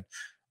 We had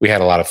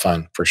a lot of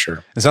fun, for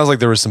sure. It sounds like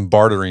there was some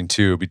bartering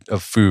too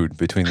of food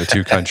between the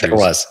two countries. It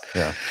was.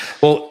 Yeah.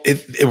 Well,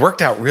 it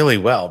worked out really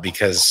well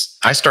because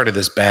I started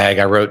this bag.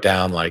 I wrote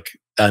down like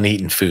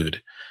uneaten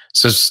food.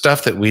 So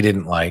stuff that we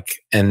didn't like,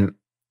 and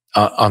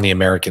on the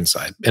American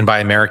side. And by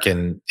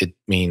American, it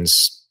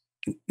means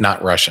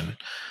not Russian,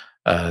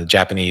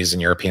 Japanese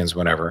and Europeans,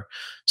 whatever.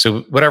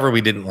 So whatever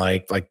we didn't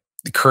like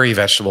the curry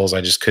vegetables,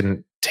 I just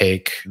couldn't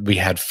take. We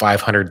had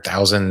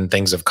 500,000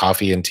 things of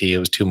coffee and tea. It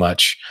was too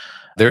much.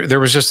 There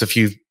was just a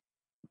few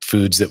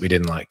foods that we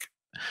didn't like.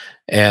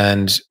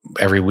 And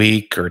every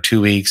week or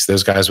 2 weeks,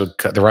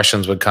 the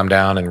Russians would come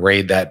down and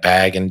raid that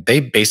bag, and they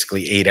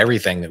basically ate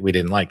everything that we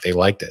didn't like. They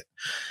liked it.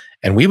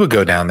 And we would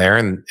go down there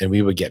and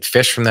we would get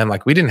fish from them.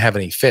 Like, we didn't have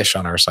any fish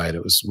on our side.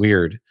 It was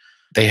weird.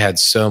 They had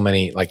so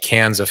many like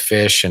cans of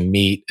fish and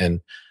meat,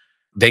 and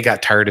they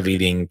got tired of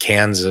eating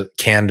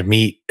canned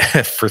meat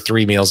for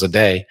 3 meals a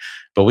day,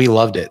 but we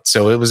loved it.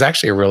 So it was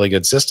actually a really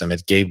good system.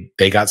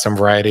 They got some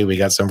variety, we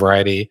got some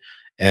variety.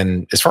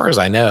 And as far as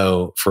I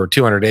know, for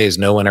 200 days,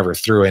 no one ever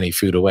threw any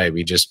food away.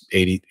 We just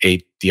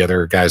ate the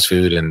other guy's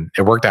food, and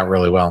it worked out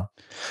really well.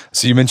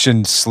 So you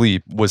mentioned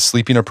sleep. Was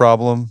sleeping a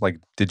problem? Like,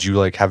 did you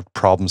have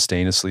problems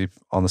staying asleep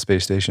on the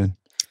space station?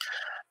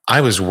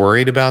 I was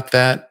worried about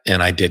that,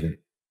 and I didn't.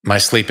 My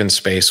sleep in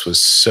space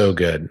was so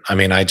good. I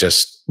mean, I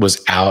just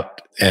was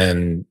out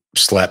and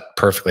slept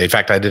perfectly. In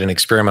fact, I did an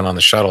experiment on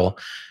the shuttle,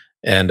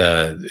 and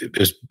it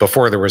was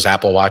before there was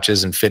Apple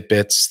Watches and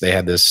Fitbits. They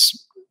had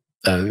this,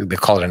 they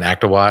call it an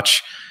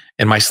ActiWatch.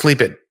 And my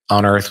sleep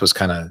on Earth was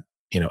kind of,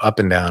 up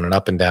and down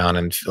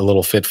and a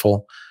little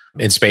fitful.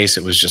 In space,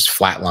 it was just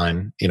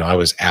flatline. I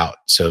was out.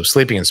 So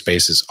sleeping in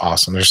space is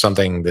awesome. There's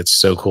something that's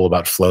so cool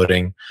about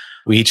floating.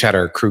 We each had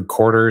our crew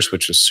quarters,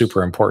 which was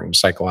super important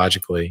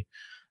psychologically.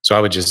 So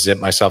I would just zip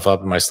myself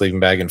up in my sleeping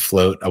bag and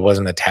float. I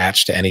wasn't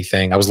attached to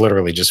anything. I was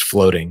literally just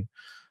floating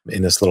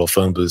in this little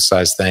phone booth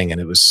size thing.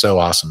 And it was so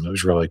awesome. It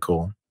was really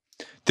cool.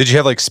 Did you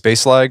have like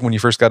space lag when you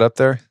first got up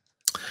there?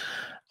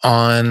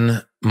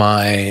 On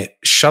my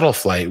shuttle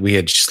flight, we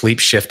had sleep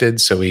shifted.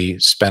 So we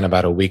spent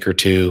about a week or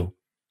two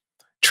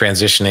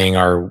transitioning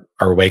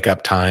our wake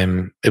up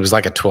time. It was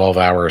like a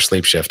 12-hour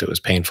sleep shift. It was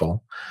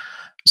painful.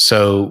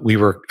 So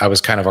I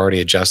was kind of already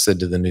adjusted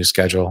to the new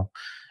schedule.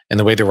 And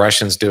the way the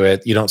Russians do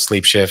it, you don't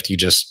sleep shift, you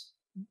just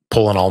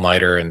pull an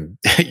all-nighter and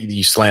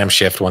you slam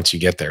shift once you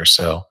get there.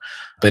 So,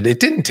 but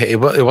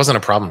it wasn't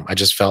a problem. I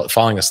just felt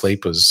falling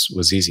asleep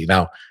was easy.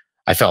 Now,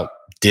 I felt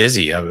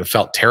dizzy. I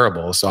felt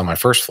terrible. So on my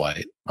first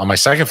flight, on my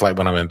second flight,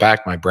 when I went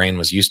back, my brain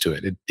was used to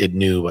it. It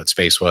knew what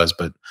space was,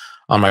 but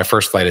on my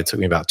first flight, it took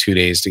me about 2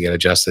 days to get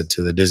adjusted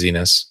to the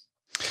dizziness.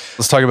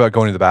 Let's talk about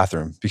going to the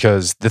bathroom,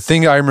 because the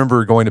thing I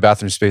remember going to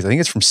bathroom space, I think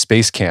it's from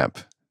Space Camp,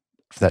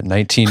 that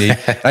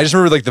 1980. I just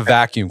remember like the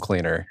vacuum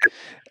cleaner.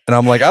 And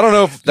I'm like, I don't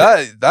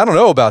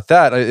know about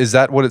that. Is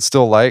that what it's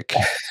still like?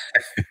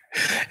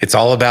 It's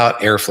all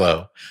about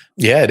airflow.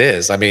 Yeah, it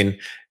is. I mean,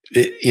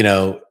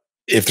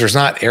 if there's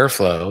not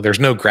airflow, there's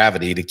no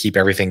gravity to keep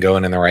everything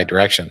going in the right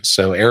direction.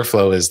 So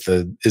airflow is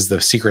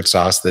the secret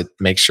sauce that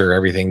makes sure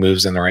everything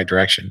moves in the right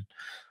direction.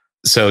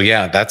 So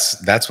yeah,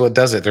 that's what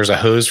does it. There's a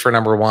hose for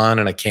number one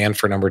and a can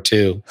for number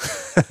two,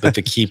 but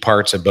the key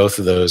parts of both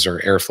of those are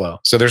airflow.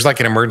 So there's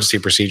like an emergency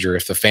procedure.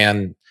 If the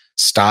fan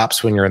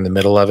stops when you're in the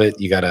middle of it,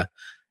 you got to,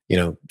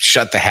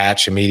 shut the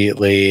hatch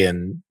immediately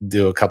and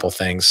do a couple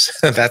things.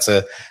 That's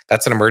an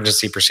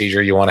emergency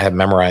procedure you want to have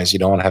memorized. You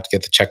don't want to have to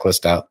get the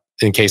checklist out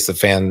in case the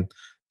fan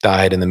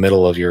died in the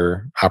middle of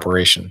your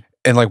operation.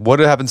 And like, what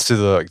happens to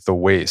the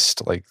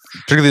waste? Like,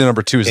 particularly the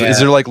number two, is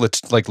there like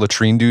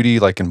latrine duty,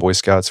 like in Boy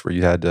Scouts, where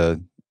you had to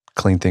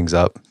clean things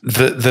up?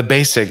 The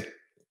basic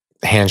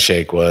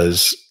handshake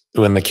was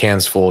when the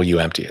can's full, you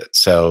empty it.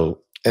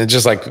 So it's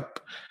just like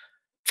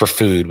for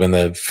food, when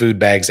the food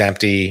bag's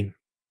empty,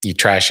 you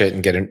trash it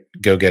and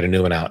go get a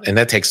new one out. And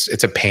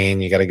it's a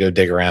pain. You got to go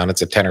dig around.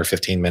 It's a 10 or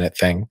 15 minute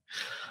thing.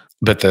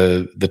 But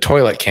the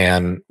toilet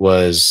can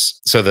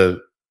was, so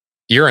the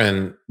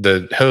urine,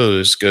 the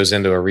hose goes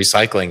into a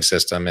recycling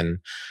system, and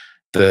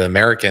the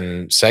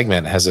American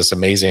segment has this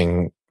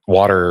amazing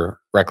water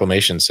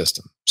reclamation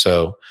system.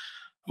 So,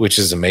 which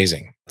is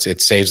amazing.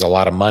 It saves a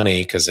lot of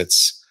money because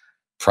it's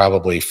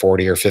probably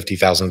 $40,000 or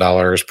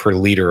 $50,000 per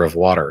liter of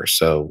water.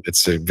 So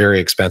it's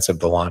very expensive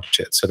to launch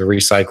it. So the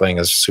recycling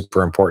is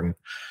super important.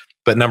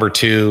 But number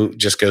two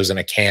just goes in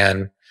a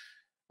can.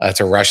 It's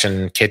a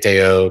Russian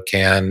KTO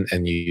can,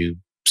 and you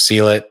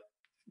seal it,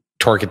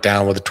 torque it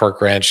down with a torque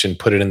wrench, and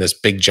put it in this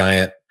big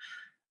giant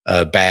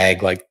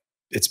bag, like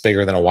it's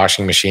bigger than a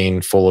washing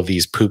machine, full of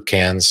these poop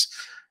cans.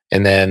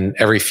 And then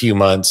every few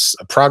months,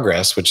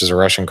 Progress, which is a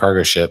Russian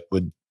cargo ship,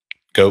 would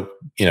go,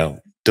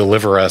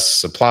 deliver us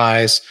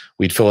supplies.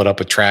 We'd fill it up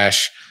with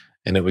trash,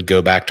 and it would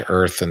go back to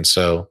Earth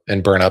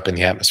and burn up in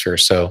the atmosphere.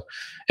 So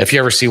if you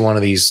ever see one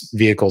of these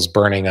vehicles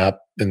burning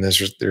up and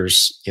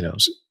there's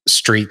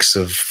streaks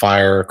of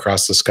fire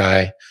across the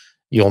sky,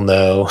 you'll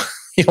know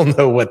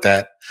what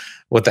that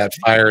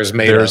fire is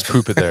made of. There's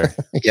poop in there.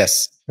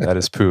 Yes. That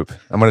is poop.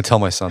 I'm going to tell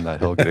my son that.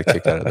 He'll get a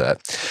kick out of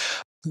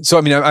that. So,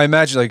 I mean, I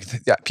imagine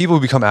people who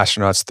become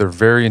astronauts, they're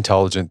very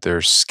intelligent,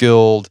 they're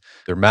skilled,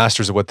 they're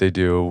masters of what they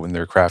do in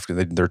their craft,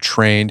 they're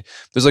trained.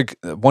 There's like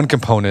one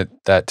component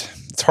that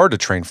it's hard to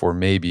train for,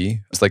 maybe.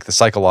 It's like the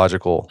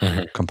psychological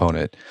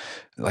component.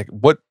 Like,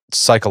 what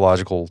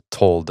psychological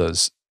toll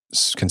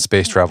can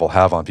space travel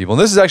have on people?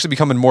 And this is actually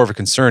becoming more of a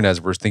concern as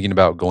we're thinking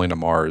about going to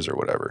Mars or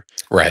whatever.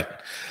 Right.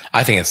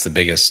 I think it's the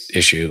biggest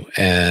issue.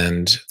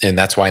 And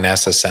that's why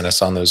NASA sent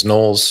us on those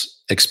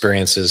Knowles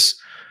experiences.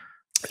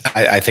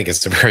 I think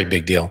it's a very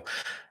big deal.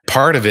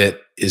 Part of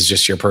it is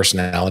just your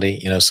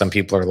personality. Some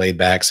people are laid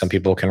back, some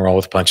people can roll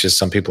with punches,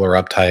 some people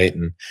are uptight.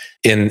 And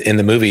in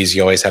the movies,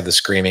 you always have the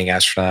screaming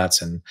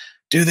astronauts and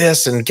do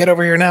this and get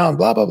over here now and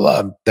blah, blah,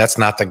 blah. That's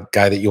not the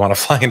guy that you want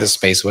to fly into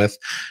space with.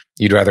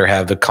 You'd rather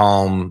have the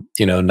calm,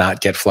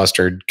 not get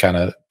flustered kind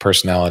of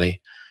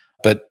personality.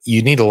 But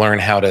you need to learn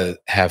how to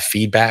have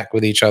feedback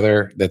with each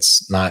other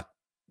that's not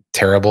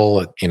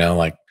terrible.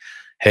 Like,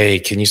 hey,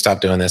 can you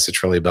stop doing this?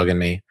 It's really bugging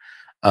me.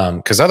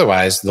 Because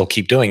otherwise they'll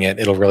keep doing it.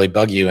 It'll really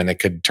bug you and it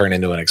could turn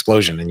into an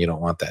explosion, and you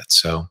don't want that.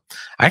 So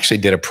I actually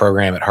did a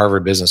program at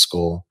Harvard Business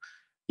School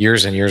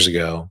years and years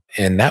ago,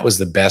 and that was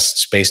the best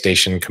space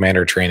station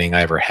commander training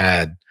I ever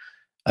had.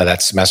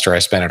 That semester I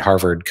spent at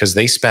Harvard, because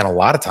they spent a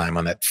lot of time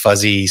on that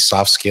fuzzy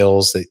soft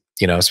skills that,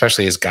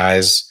 especially as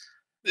guys,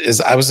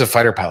 I was a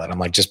fighter pilot. I'm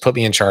like, just put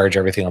me in charge.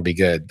 Everything will be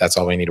good. That's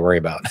all we need to worry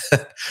about.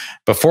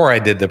 Before I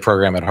did the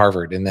program at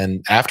Harvard. And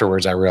then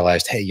afterwards I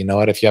realized, hey, you know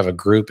what? If you have a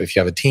group, if you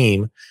have a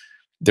team,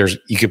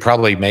 you could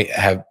probably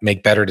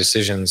make better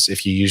decisions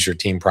if you use your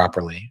team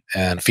properly.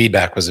 And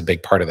feedback was a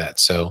big part of that.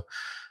 So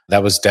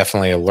that was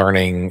definitely a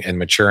learning and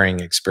maturing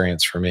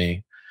experience for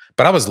me.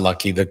 But I was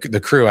lucky.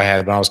 The crew I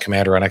had when I was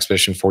commander on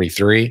Expedition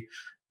 43,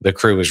 the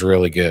crew was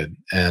really good,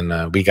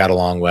 and we got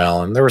along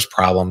well. And there was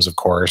problems, of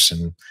course,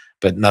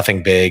 but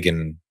nothing big.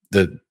 And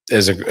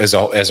as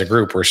a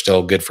group, we're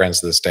still good friends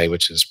to this day,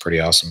 which is pretty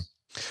awesome.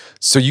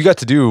 So you got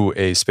to do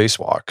a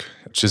spacewalk,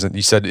 which isn't,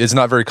 you said it's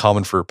not very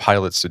common for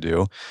pilots to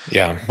do.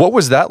 Yeah. What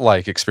was that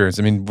like experience?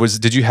 I mean,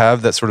 did you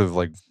have that sort of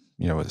like,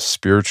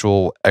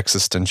 spiritual,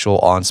 existential,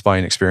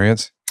 awe-inspiring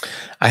experience?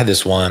 I had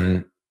this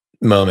one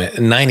moment,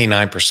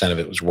 99% of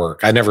it was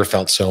work. I never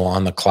felt so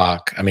on the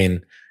clock. I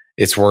mean,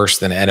 it's worse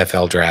than an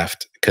NFL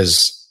draft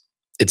because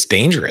it's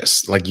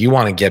dangerous. Like, you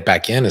want to get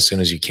back in as soon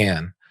as you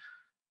can.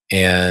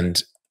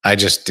 And I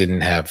just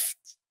didn't have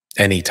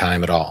any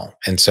time at all.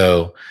 And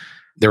so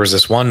there was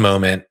this one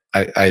moment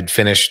I had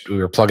finished, we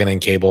were plugging in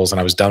cables and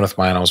I was done with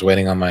mine. I was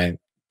waiting on my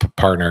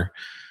partner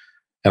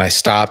and I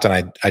stopped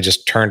and I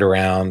just turned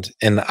around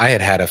and I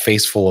had a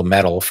face full of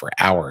metal for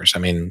hours. I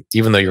mean,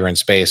 even though you're in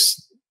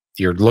space,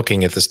 you're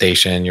looking at the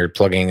station, you're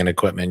plugging in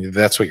equipment,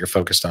 that's what you're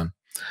focused on.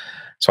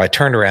 So I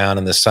turned around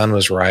and the sun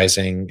was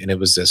rising and it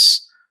was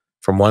this,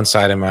 from one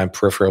side of my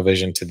peripheral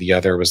vision to the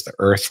other was the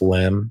Earth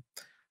limb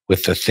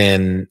with the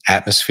thin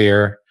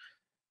atmosphere.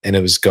 And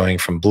it was going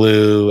from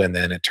blue and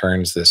then it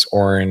turns this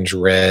orange,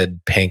 red,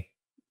 pink,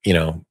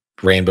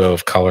 rainbow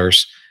of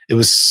colors. It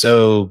was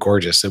so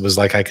gorgeous. It was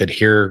like I could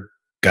hear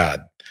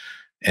God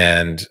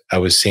and I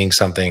was seeing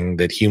something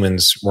that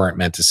humans weren't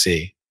meant to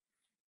see.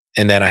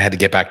 And then I had to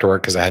get back to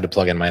work because I had to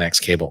plug in my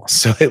next cable.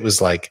 So it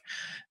was like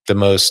the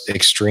most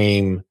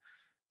extreme,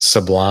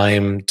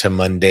 sublime to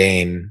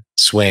mundane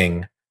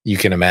swing you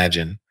can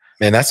imagine.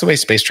 And that's the way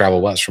space travel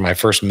was. From my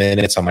first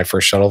minutes on my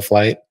first shuttle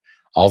flight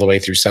all the way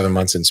through 7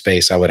 months in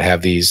space, I would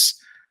have these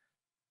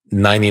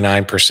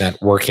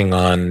 99% working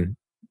on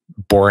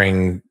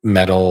boring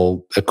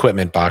metal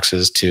equipment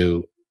boxes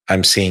to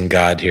I'm seeing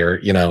God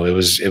here. It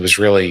was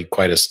really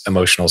quite an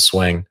emotional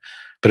swing,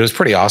 but it was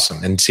pretty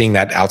awesome. And seeing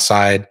that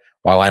outside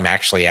while I'm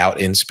actually out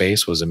in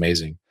space was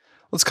amazing.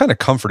 Well, it's kind of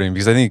comforting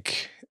because I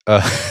think,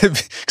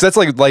 because that's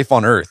like life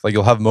on Earth. Like,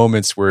 you'll have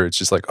moments where it's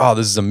just like, oh,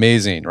 this is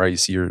amazing, right? You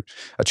see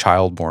a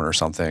child born or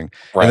something,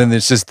 right. And then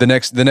it's just the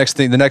next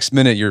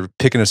minute you're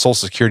picking a social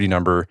security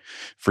number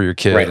for your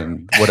kid, right.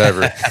 And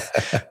whatever.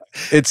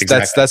 It's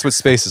exactly. That's what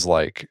space is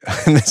like.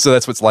 So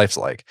that's what life's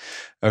like.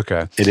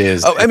 Okay, it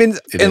is. Oh, I mean,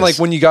 like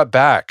when you got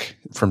back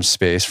from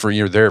space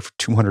you're there for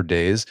 200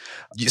 days,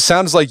 it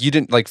sounds like you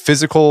didn't like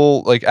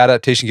physical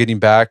adaptation getting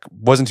back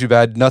wasn't too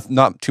bad.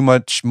 Not too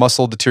much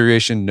muscle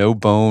deterioration, no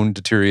bone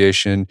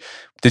deterioration.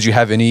 Did you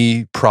have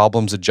any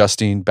problems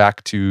adjusting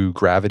back to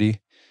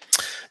gravity?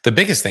 The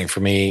biggest thing for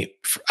me,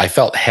 I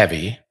felt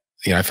heavy.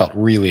 I felt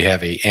really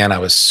heavy, and I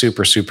was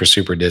super, super,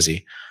 super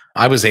dizzy.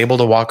 I was able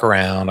to walk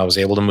around. I was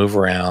able to move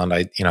around.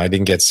 I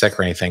didn't get sick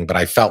or anything, but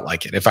I felt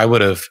like it. If I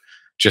would have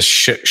just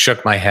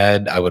shook my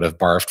head, I would have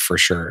barfed for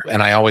sure.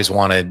 And I always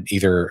wanted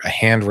either a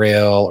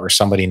handrail or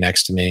somebody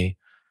next to me.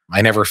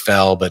 I never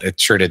fell, but it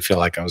sure did feel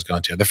like I was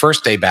going to. The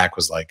first day back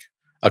was like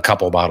a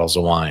couple bottles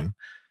of wine.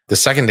 The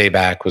second day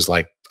back was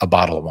like a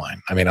bottle of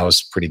wine. I mean, I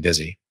was pretty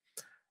dizzy.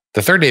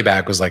 The third day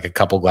back was like a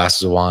couple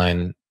glasses of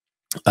wine.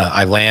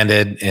 I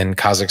landed in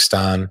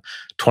Kazakhstan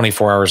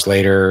 24 hours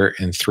later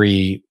in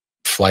 3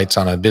 flights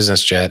on a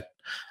business jet.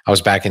 I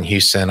was back in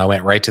Houston. I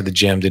went right to the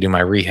gym to do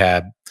my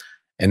rehab.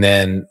 And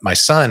then my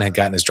son had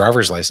gotten his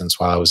driver's license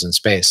while I was in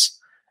space.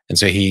 And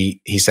so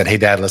he said, "Hey,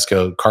 Dad, let's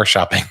go car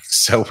shopping."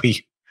 So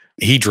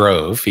he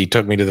drove. He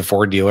took me to the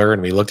Ford dealer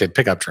and we looked at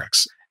pickup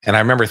trucks. And I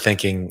remember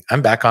thinking,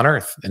 I'm back on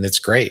Earth and it's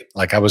great.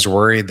 Like, I was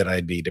worried that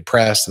I'd be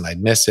depressed and I'd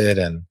miss it.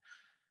 And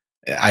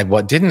I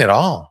didn't at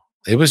all.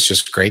 It was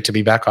just great to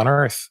be back on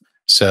Earth.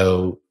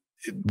 So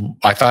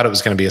I thought it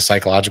was going to be a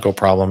psychological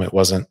problem. It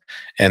wasn't.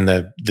 And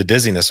the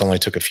dizziness only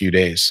took a few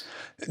days.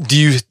 Do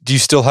you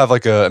still have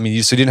like so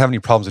you didn't have any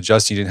problems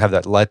adjusting, you didn't have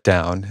that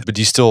letdown, but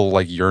do you still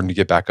like yearn to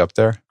get back up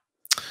there?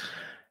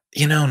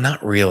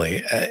 Not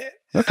really.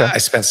 Okay. I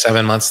spent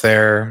 7 months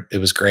there. It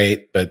was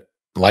great, but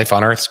life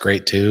on Earth's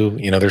great too.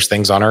 There's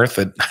things on Earth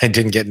that I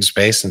didn't get in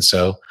space. And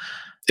so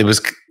it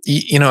was,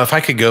 if I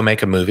could go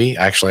make a movie,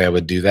 actually I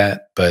would do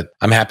that, but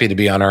I'm happy to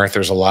be on Earth.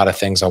 There's a lot of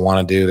things I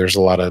want to do. There's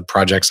a lot of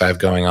projects I have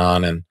going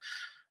on. And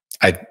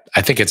I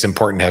think it's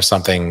important to have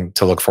something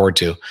to look forward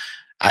to.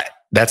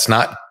 That's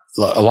not,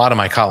 a lot of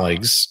my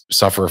colleagues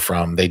suffer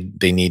from,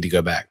 they need to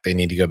go back. They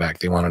need to go back.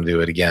 They want to do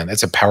it again.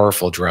 It's a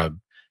powerful drug.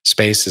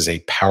 Space is a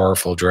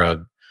powerful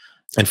drug.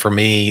 And for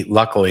me,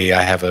 luckily,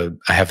 I have the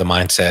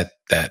mindset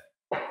that,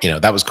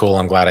 that was cool.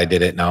 I'm glad I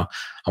did it. Now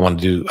I want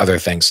to do other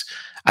things.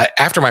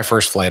 After my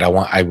first flight, I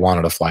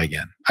wanted to fly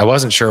again. I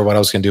wasn't sure what I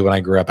was going to do when I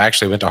grew up. I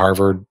actually went to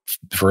Harvard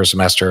for a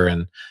semester.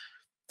 And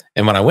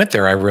when I went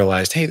there, I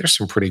realized, hey, there's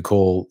some pretty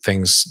cool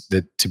things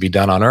to be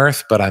done on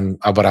Earth, but I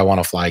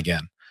want to fly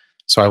again.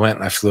 So I went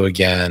and I flew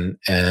again.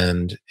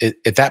 And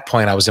at that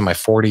point, I was in my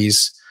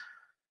 40s.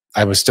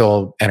 I was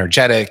still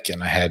energetic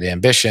and I had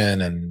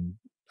ambition and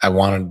I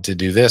wanted to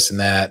do this and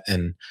that.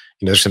 And,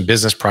 there's some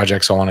business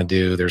projects I want to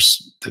do.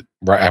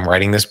 I'm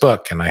writing this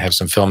book and I have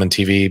some film and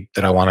TV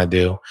that I want to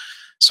do.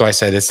 So I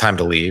said, it's time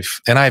to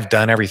leave. And I've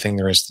done everything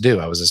there is to do.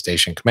 I was a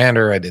station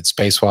commander. I did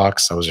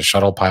spacewalks. I was a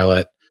shuttle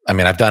pilot. I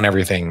mean, I've done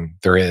everything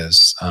there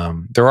is.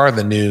 There are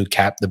the new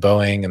the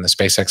Boeing and the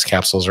SpaceX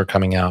capsules are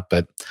coming out,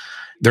 but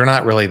they're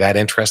not really that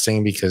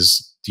interesting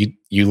because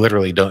you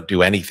literally don't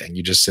do anything.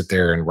 You just sit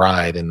there and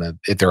ride, and they're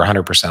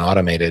 100%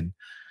 automated.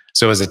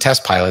 So as a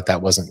test pilot,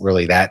 that wasn't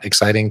really that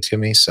exciting to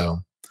me.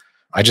 So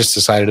I just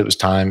decided it was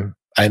time.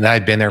 And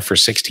I'd been there for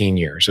 16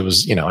 years. It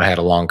was, I had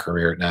a long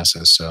career at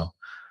NASA. So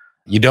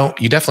you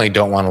definitely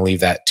don't want to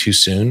leave that too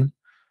soon.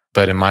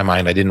 But in my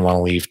mind, I didn't want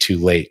to leave too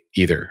late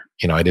either.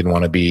 I didn't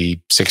want to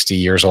be 60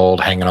 years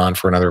old hanging on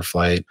for another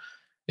flight.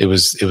 It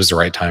was the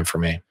right time for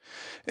me.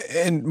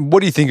 And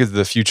what do you think of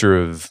the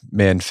future of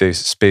manned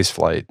space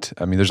flight?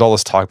 I mean, there's all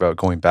this talk about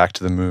going back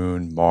to the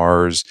moon,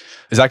 Mars.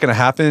 Is that going to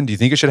happen? Do you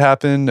think it should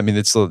happen? I mean,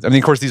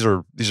 of course, these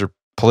are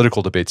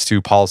political debates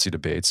too, policy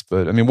debates.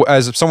 But I mean,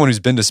 as someone who's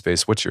been to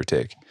space, what's your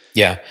take?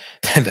 Yeah.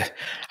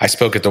 I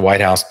spoke at the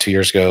White House 2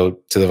 years ago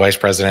to the vice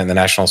president and the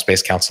National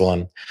Space Council.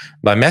 And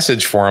my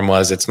message for him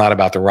was, it's not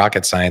about the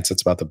rocket science,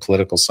 it's about the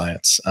political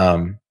science.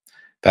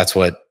 That's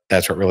what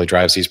really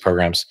drives these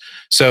programs.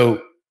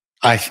 So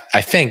I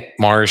think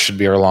Mars should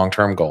be our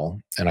long-term goal.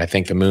 And I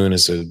think the moon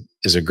is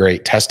a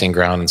great testing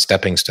ground and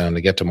stepping stone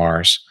to get to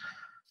Mars.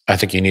 I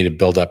think you need a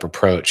build-up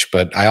approach.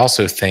 But I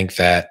also think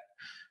that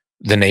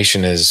the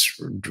nation is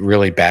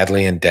really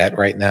badly in debt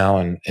right now.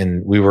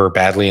 And we were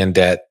badly in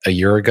debt a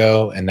year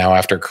ago. And now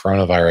after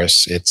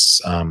coronavirus,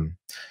 it's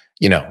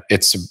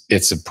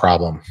a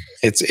problem.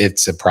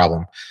 It's a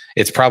problem.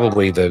 It's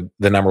probably the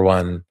number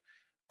one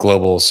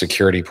global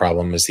security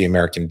problem is the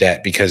American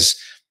debt, because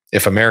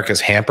if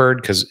America's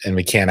hampered and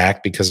we can't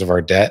act because of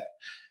our debt,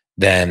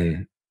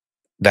 then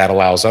that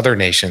allows other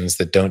nations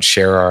that don't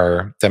share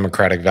our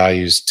democratic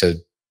values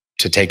to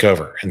take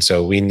over. And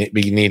so we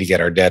need to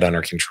get our debt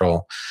under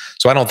control.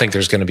 So I don't think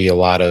there's going to be a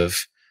lot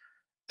of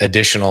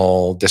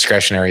additional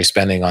discretionary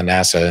spending on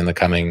NASA in the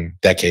coming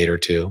decade or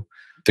two.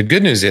 The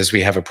good news is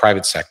we have a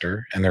private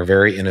sector and they're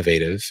very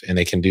innovative and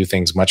they can do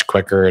things much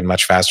quicker and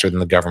much faster than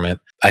the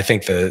government. I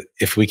think that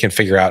if we can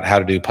figure out how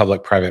to do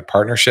public-private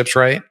partnerships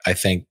right, I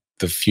think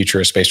the future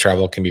of space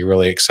travel can be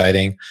really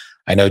exciting.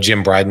 I know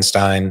Jim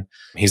Bridenstine,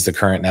 he's the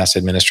current NASA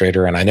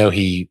administrator, and I know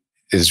he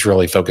is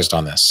really focused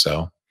on this.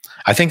 So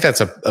I think that's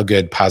a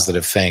good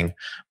positive thing,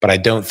 but I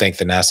don't think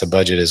the NASA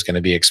budget is going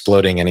to be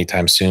exploding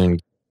anytime soon.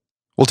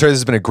 Well, Terry, this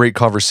has been a great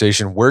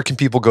conversation. Where can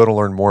people go to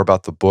learn more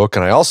about the book?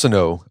 And I also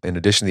know, in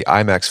addition to the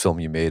IMAX film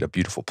you made, A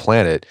Beautiful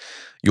Planet,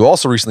 you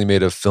also recently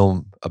made a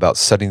film about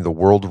setting the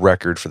world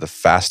record for the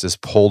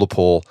fastest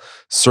pole-to-pole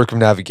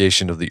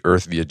circumnavigation of the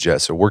Earth via jet.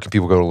 So where can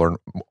people go to learn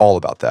all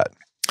about that?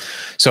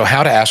 So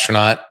How to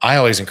Astronaut, I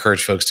always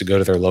encourage folks to go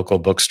to their local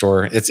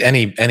bookstore. It's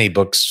any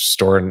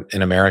bookstore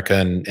in America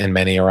and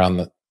many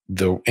around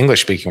the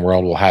English-speaking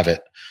world will have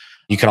it.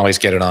 You can always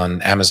get it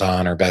on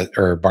Amazon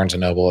or Barnes &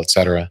 Noble, et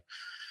cetera.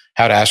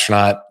 How to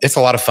Astronaut, it's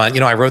a lot of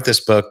fun. I wrote this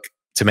book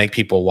to make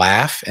people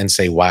laugh and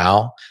say,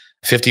 wow.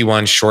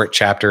 51 short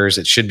chapters.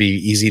 It should be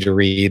easy to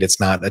read. It's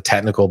not a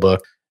technical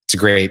book. It's a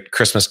great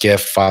Christmas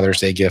gift, Father's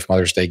Day gift,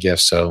 Mother's Day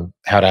gift. So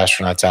How to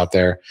Astronaut's out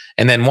there.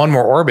 And then One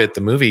More Orbit,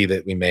 the movie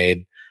that we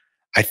made,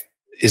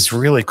 is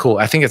really cool.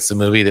 I think it's the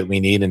movie that we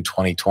need in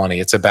 2020.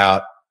 It's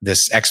about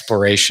this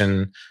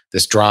exploration,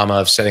 this drama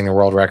of setting the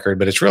world record,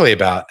 but it's really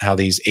about how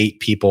these 8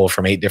 people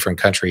from 8 different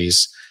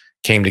countries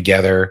came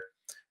together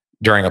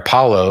during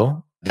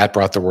Apollo. That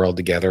brought the world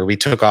together. We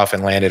took off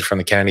and landed from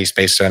the Kennedy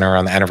Space Center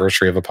on the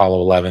anniversary of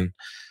Apollo 11.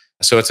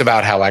 So it's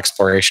about how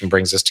exploration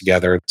brings us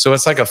together. So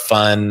it's like a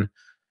fun,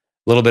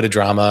 little bit of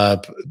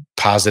drama,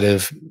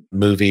 positive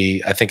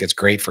movie. I think it's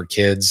great for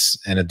kids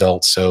and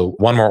adults. So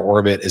One More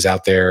Orbit is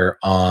out there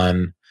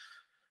on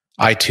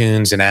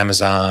iTunes and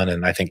Amazon,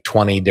 and I think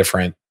 20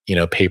 different,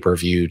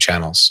 pay-per-view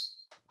channels.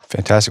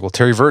 Fantastic. Well,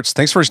 Terry Virts,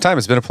 thanks for his time.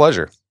 It's been a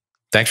pleasure.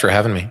 Thanks for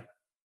having me.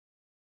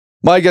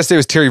 My guest today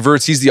was Terry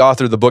Virts. He's the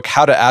author of the book,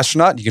 How to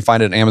Astronaut. You can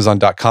find it at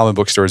Amazon.com and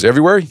bookstores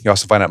everywhere. You can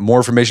also find out more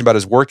information about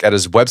his work at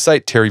his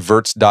website,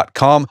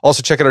 terryvirts.com.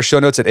 Also, check out our show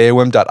notes at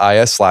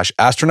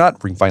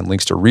aom.is/astronaut, where you can find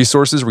links to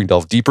resources where we can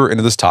delve deeper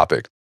into this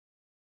topic.